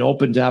receptive and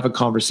open to have a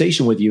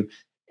conversation with you.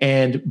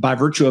 And by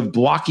virtue of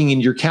blocking in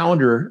your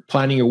calendar,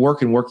 planning your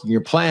work and working your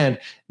plan,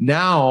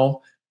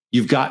 now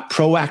you've got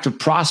proactive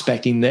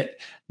prospecting that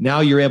now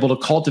you're able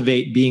to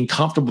cultivate being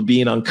comfortable,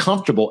 being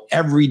uncomfortable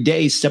every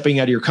day, stepping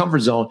out of your comfort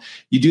zone.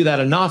 You do that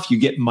enough, you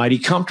get mighty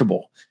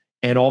comfortable.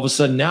 And all of a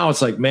sudden now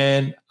it's like,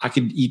 man, I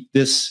could eat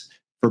this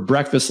for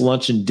breakfast,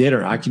 lunch, and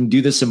dinner. I can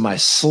do this in my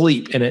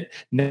sleep. And it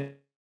now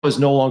is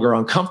no longer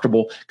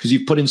uncomfortable because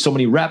you've put in so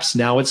many reps.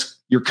 Now it's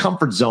your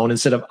comfort zone.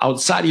 Instead of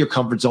outside of your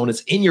comfort zone,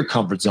 it's in your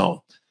comfort zone.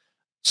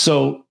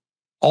 So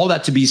all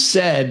that to be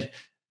said,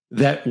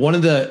 that one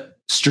of the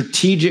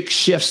strategic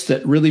shifts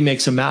that really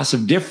makes a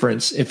massive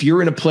difference, if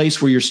you're in a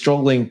place where you're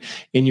struggling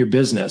in your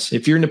business,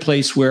 if you're in a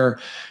place where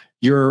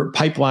your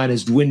pipeline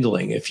is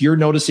dwindling, if you're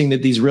noticing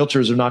that these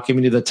realtors are not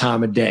giving you the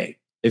time of day,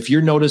 if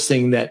you're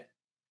noticing that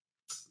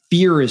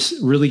fear is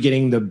really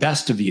getting the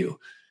best of you,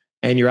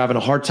 and you're having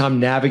a hard time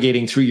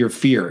navigating through your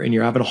fear, and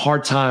you're having a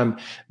hard time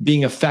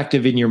being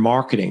effective in your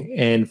marketing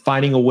and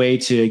finding a way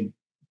to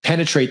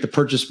penetrate the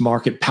purchase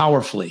market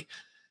powerfully,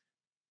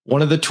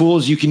 one of the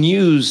tools you can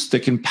use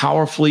that can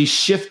powerfully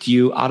shift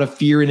you out of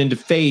fear and into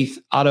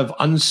faith, out of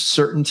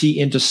uncertainty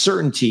into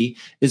certainty,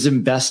 is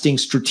investing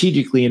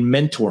strategically in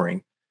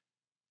mentoring,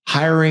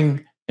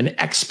 hiring an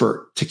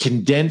expert to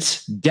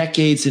condense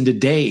decades into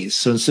days.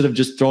 So instead of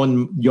just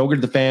throwing yogurt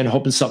at the fan,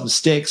 hoping something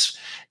sticks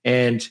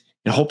and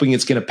hoping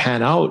it's going to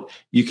pan out,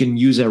 you can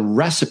use a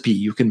recipe.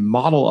 You can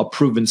model a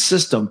proven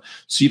system,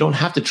 so you don't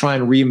have to try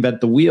and reinvent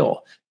the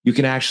wheel. You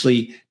can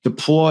actually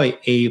deploy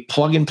a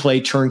plug and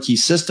play turnkey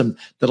system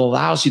that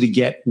allows you to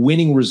get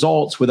winning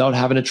results without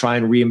having to try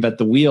and reinvent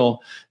the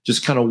wheel,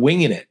 just kind of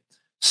winging it.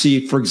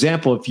 See, for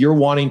example, if you're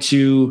wanting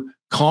to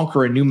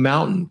conquer a new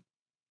mountain,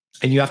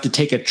 and you have to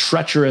take a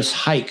treacherous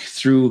hike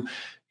through,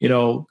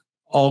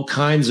 all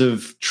kinds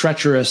of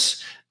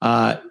treacherous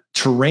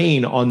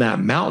terrain on that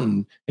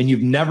mountain, and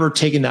you've never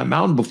taken that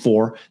mountain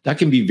before, that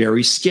can be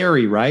very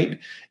scary, right?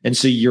 And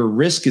so your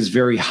risk is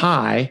very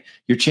high.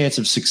 Your chance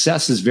of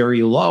success is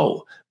very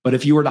low. But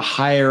if you were to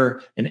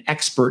hire an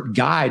expert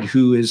guide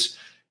who has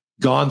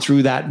gone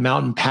through that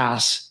mountain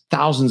pass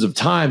thousands of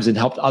times and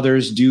helped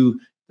others do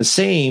the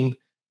same,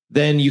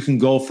 then you can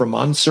go from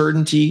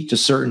uncertainty to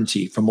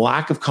certainty, from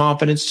lack of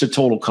confidence to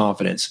total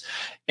confidence.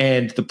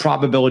 And the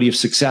probability of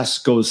success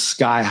goes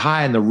sky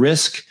high, and the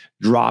risk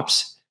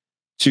drops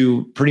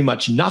to pretty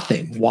much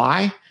nothing.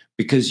 Why?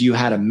 Because you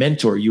had a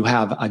mentor, you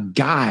have a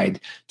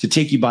guide to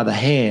take you by the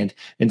hand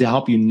and to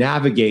help you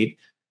navigate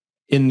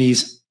in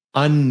these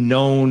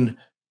unknown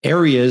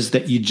areas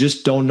that you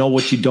just don't know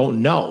what you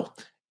don't know.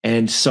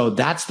 And so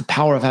that's the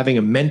power of having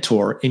a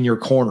mentor in your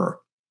corner.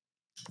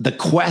 The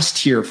quest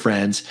here,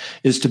 friends,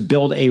 is to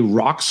build a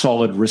rock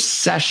solid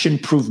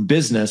recession-proof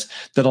business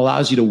that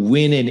allows you to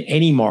win in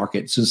any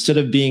market. So instead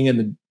of being in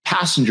the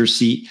passenger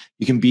seat,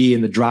 you can be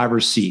in the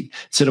driver's seat.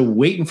 Instead of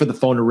waiting for the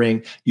phone to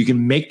ring, you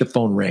can make the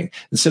phone ring.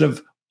 Instead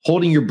of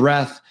holding your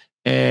breath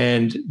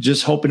and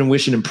just hoping and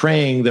wishing and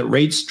praying that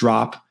rates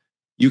drop,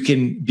 you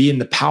can be in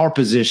the power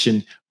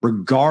position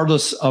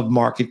regardless of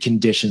market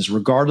conditions,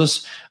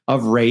 regardless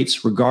of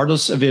rates,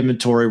 regardless of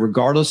inventory,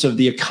 regardless of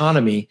the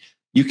economy.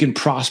 You can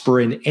prosper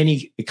in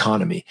any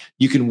economy.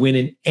 You can win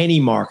in any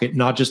market,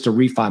 not just a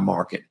refi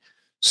market.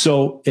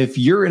 So if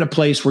you're in a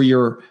place where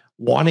you're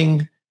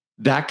wanting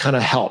that kind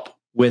of help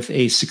with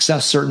a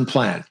success certain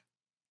plan,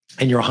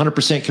 and you're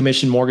 100%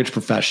 commission mortgage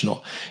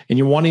professional, and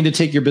you're wanting to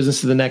take your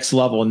business to the next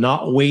level and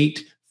not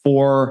wait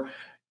for,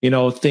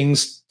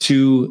 things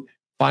to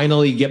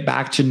finally get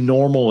back to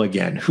normal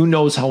again. Who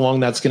knows how long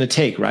that's going to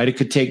take, right? It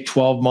could take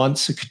 12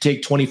 months. It could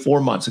take 24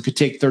 months. It could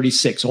take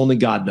 36. Only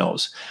God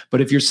knows.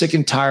 But if you're sick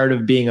and tired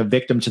of being a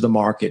victim to the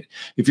market,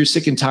 if you're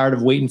sick and tired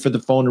of waiting for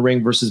the phone to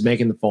ring versus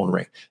making the phone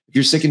ring, if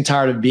you're sick and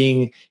tired of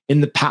being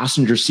in the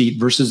passenger seat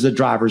versus the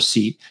driver's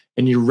seat,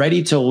 and you're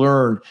ready to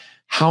learn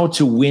how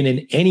to win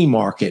in any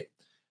market,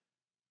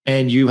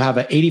 and you have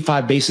an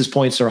 85 basis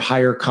points or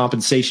higher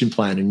compensation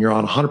plan, and you're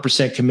on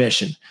 100%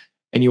 commission,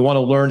 and you want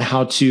to learn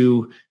how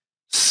to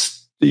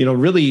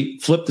really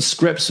flip the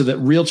script so that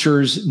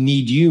realtors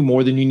need you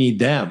more than you need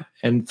them,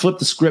 and flip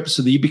the script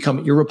so that you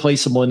become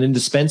irreplaceable and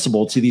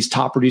indispensable to these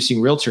top producing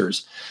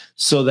realtors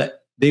so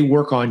that they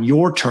work on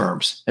your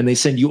terms and they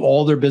send you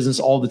all their business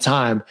all the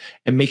time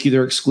and make you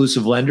their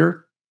exclusive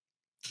lender,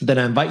 then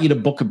I invite you to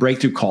book a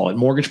breakthrough call at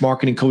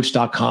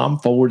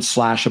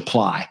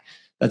mortgagemarketingcoach.com/apply.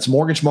 That's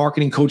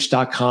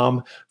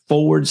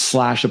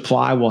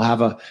mortgagemarketingcoach.com/apply. We'll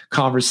have a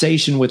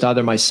conversation with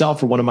either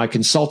myself or one of my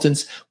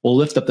consultants. We'll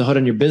lift up the hood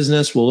on your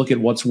business. We'll look at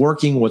what's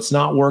working, what's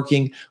not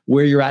working,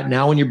 where you're at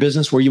now in your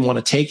business, where you want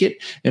to take it.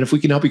 And if we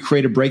can help you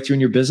create a breakthrough in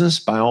your business,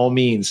 by all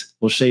means,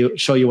 we'll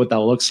show you what that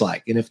looks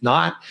like. And if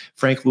not,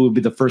 frankly, we'll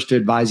be the first to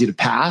advise you to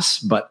pass.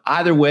 But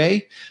either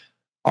way,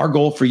 our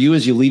goal for you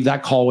is you leave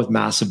that call with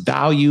massive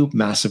value,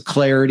 massive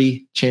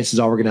clarity. Chances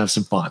are we're going to have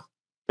some fun.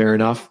 Fair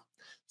enough?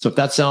 So if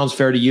that sounds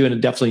fair to you, and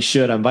it definitely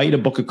should, I invite you to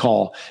book a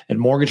call at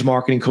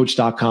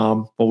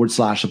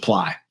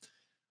mortgagemarketingcoach.com/apply.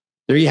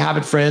 There you have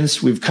it,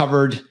 friends. We've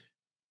covered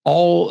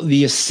all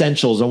the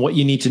essentials on what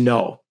you need to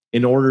know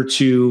in order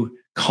to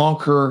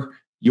conquer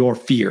your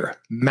fear,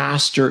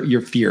 master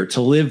your fear,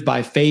 to live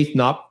by faith,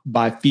 not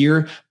by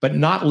fear, but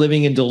not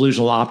living in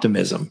delusional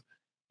optimism,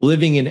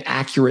 living in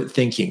accurate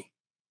thinking,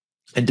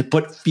 and to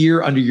put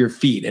fear under your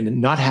feet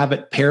and not have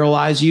it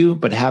paralyze you,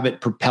 but have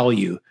it propel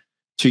you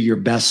to your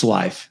best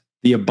life,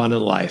 the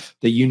abundant life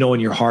that you know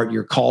in your heart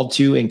you're called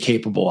to and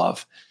capable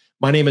of.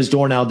 My name is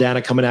Doran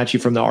Aldana, coming at you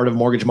from the Art of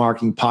Mortgage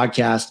Marketing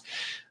podcast.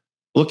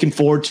 Looking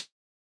forward to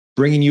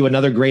bringing you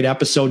another great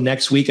episode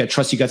next week. I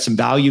trust you got some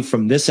value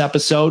from this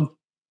episode.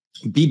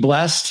 Be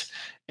blessed,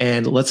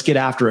 and let's get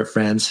after it,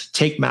 friends.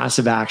 Take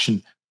massive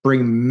action.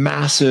 Bring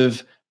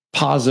massive,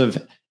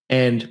 positive,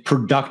 and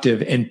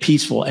productive, and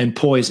peaceful, and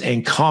poised,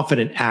 and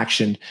confident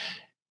action,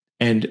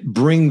 and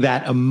bring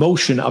that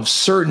emotion of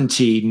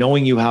certainty,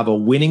 knowing you have a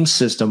winning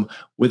system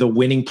with a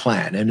winning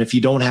plan. And if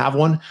you don't have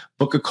one,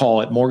 book a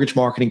call at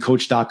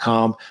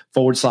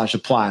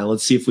mortgagemarketingcoach.com/apply.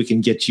 Let's see if we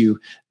can get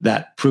you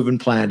that proven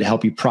plan to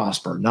help you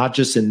prosper, not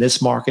just in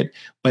this market,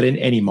 but in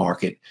any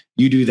market.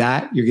 You do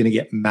that, you're going to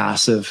get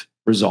massive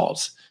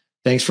results.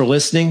 Thanks for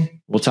listening.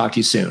 We'll talk to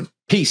you soon.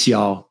 Peace,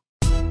 y'all.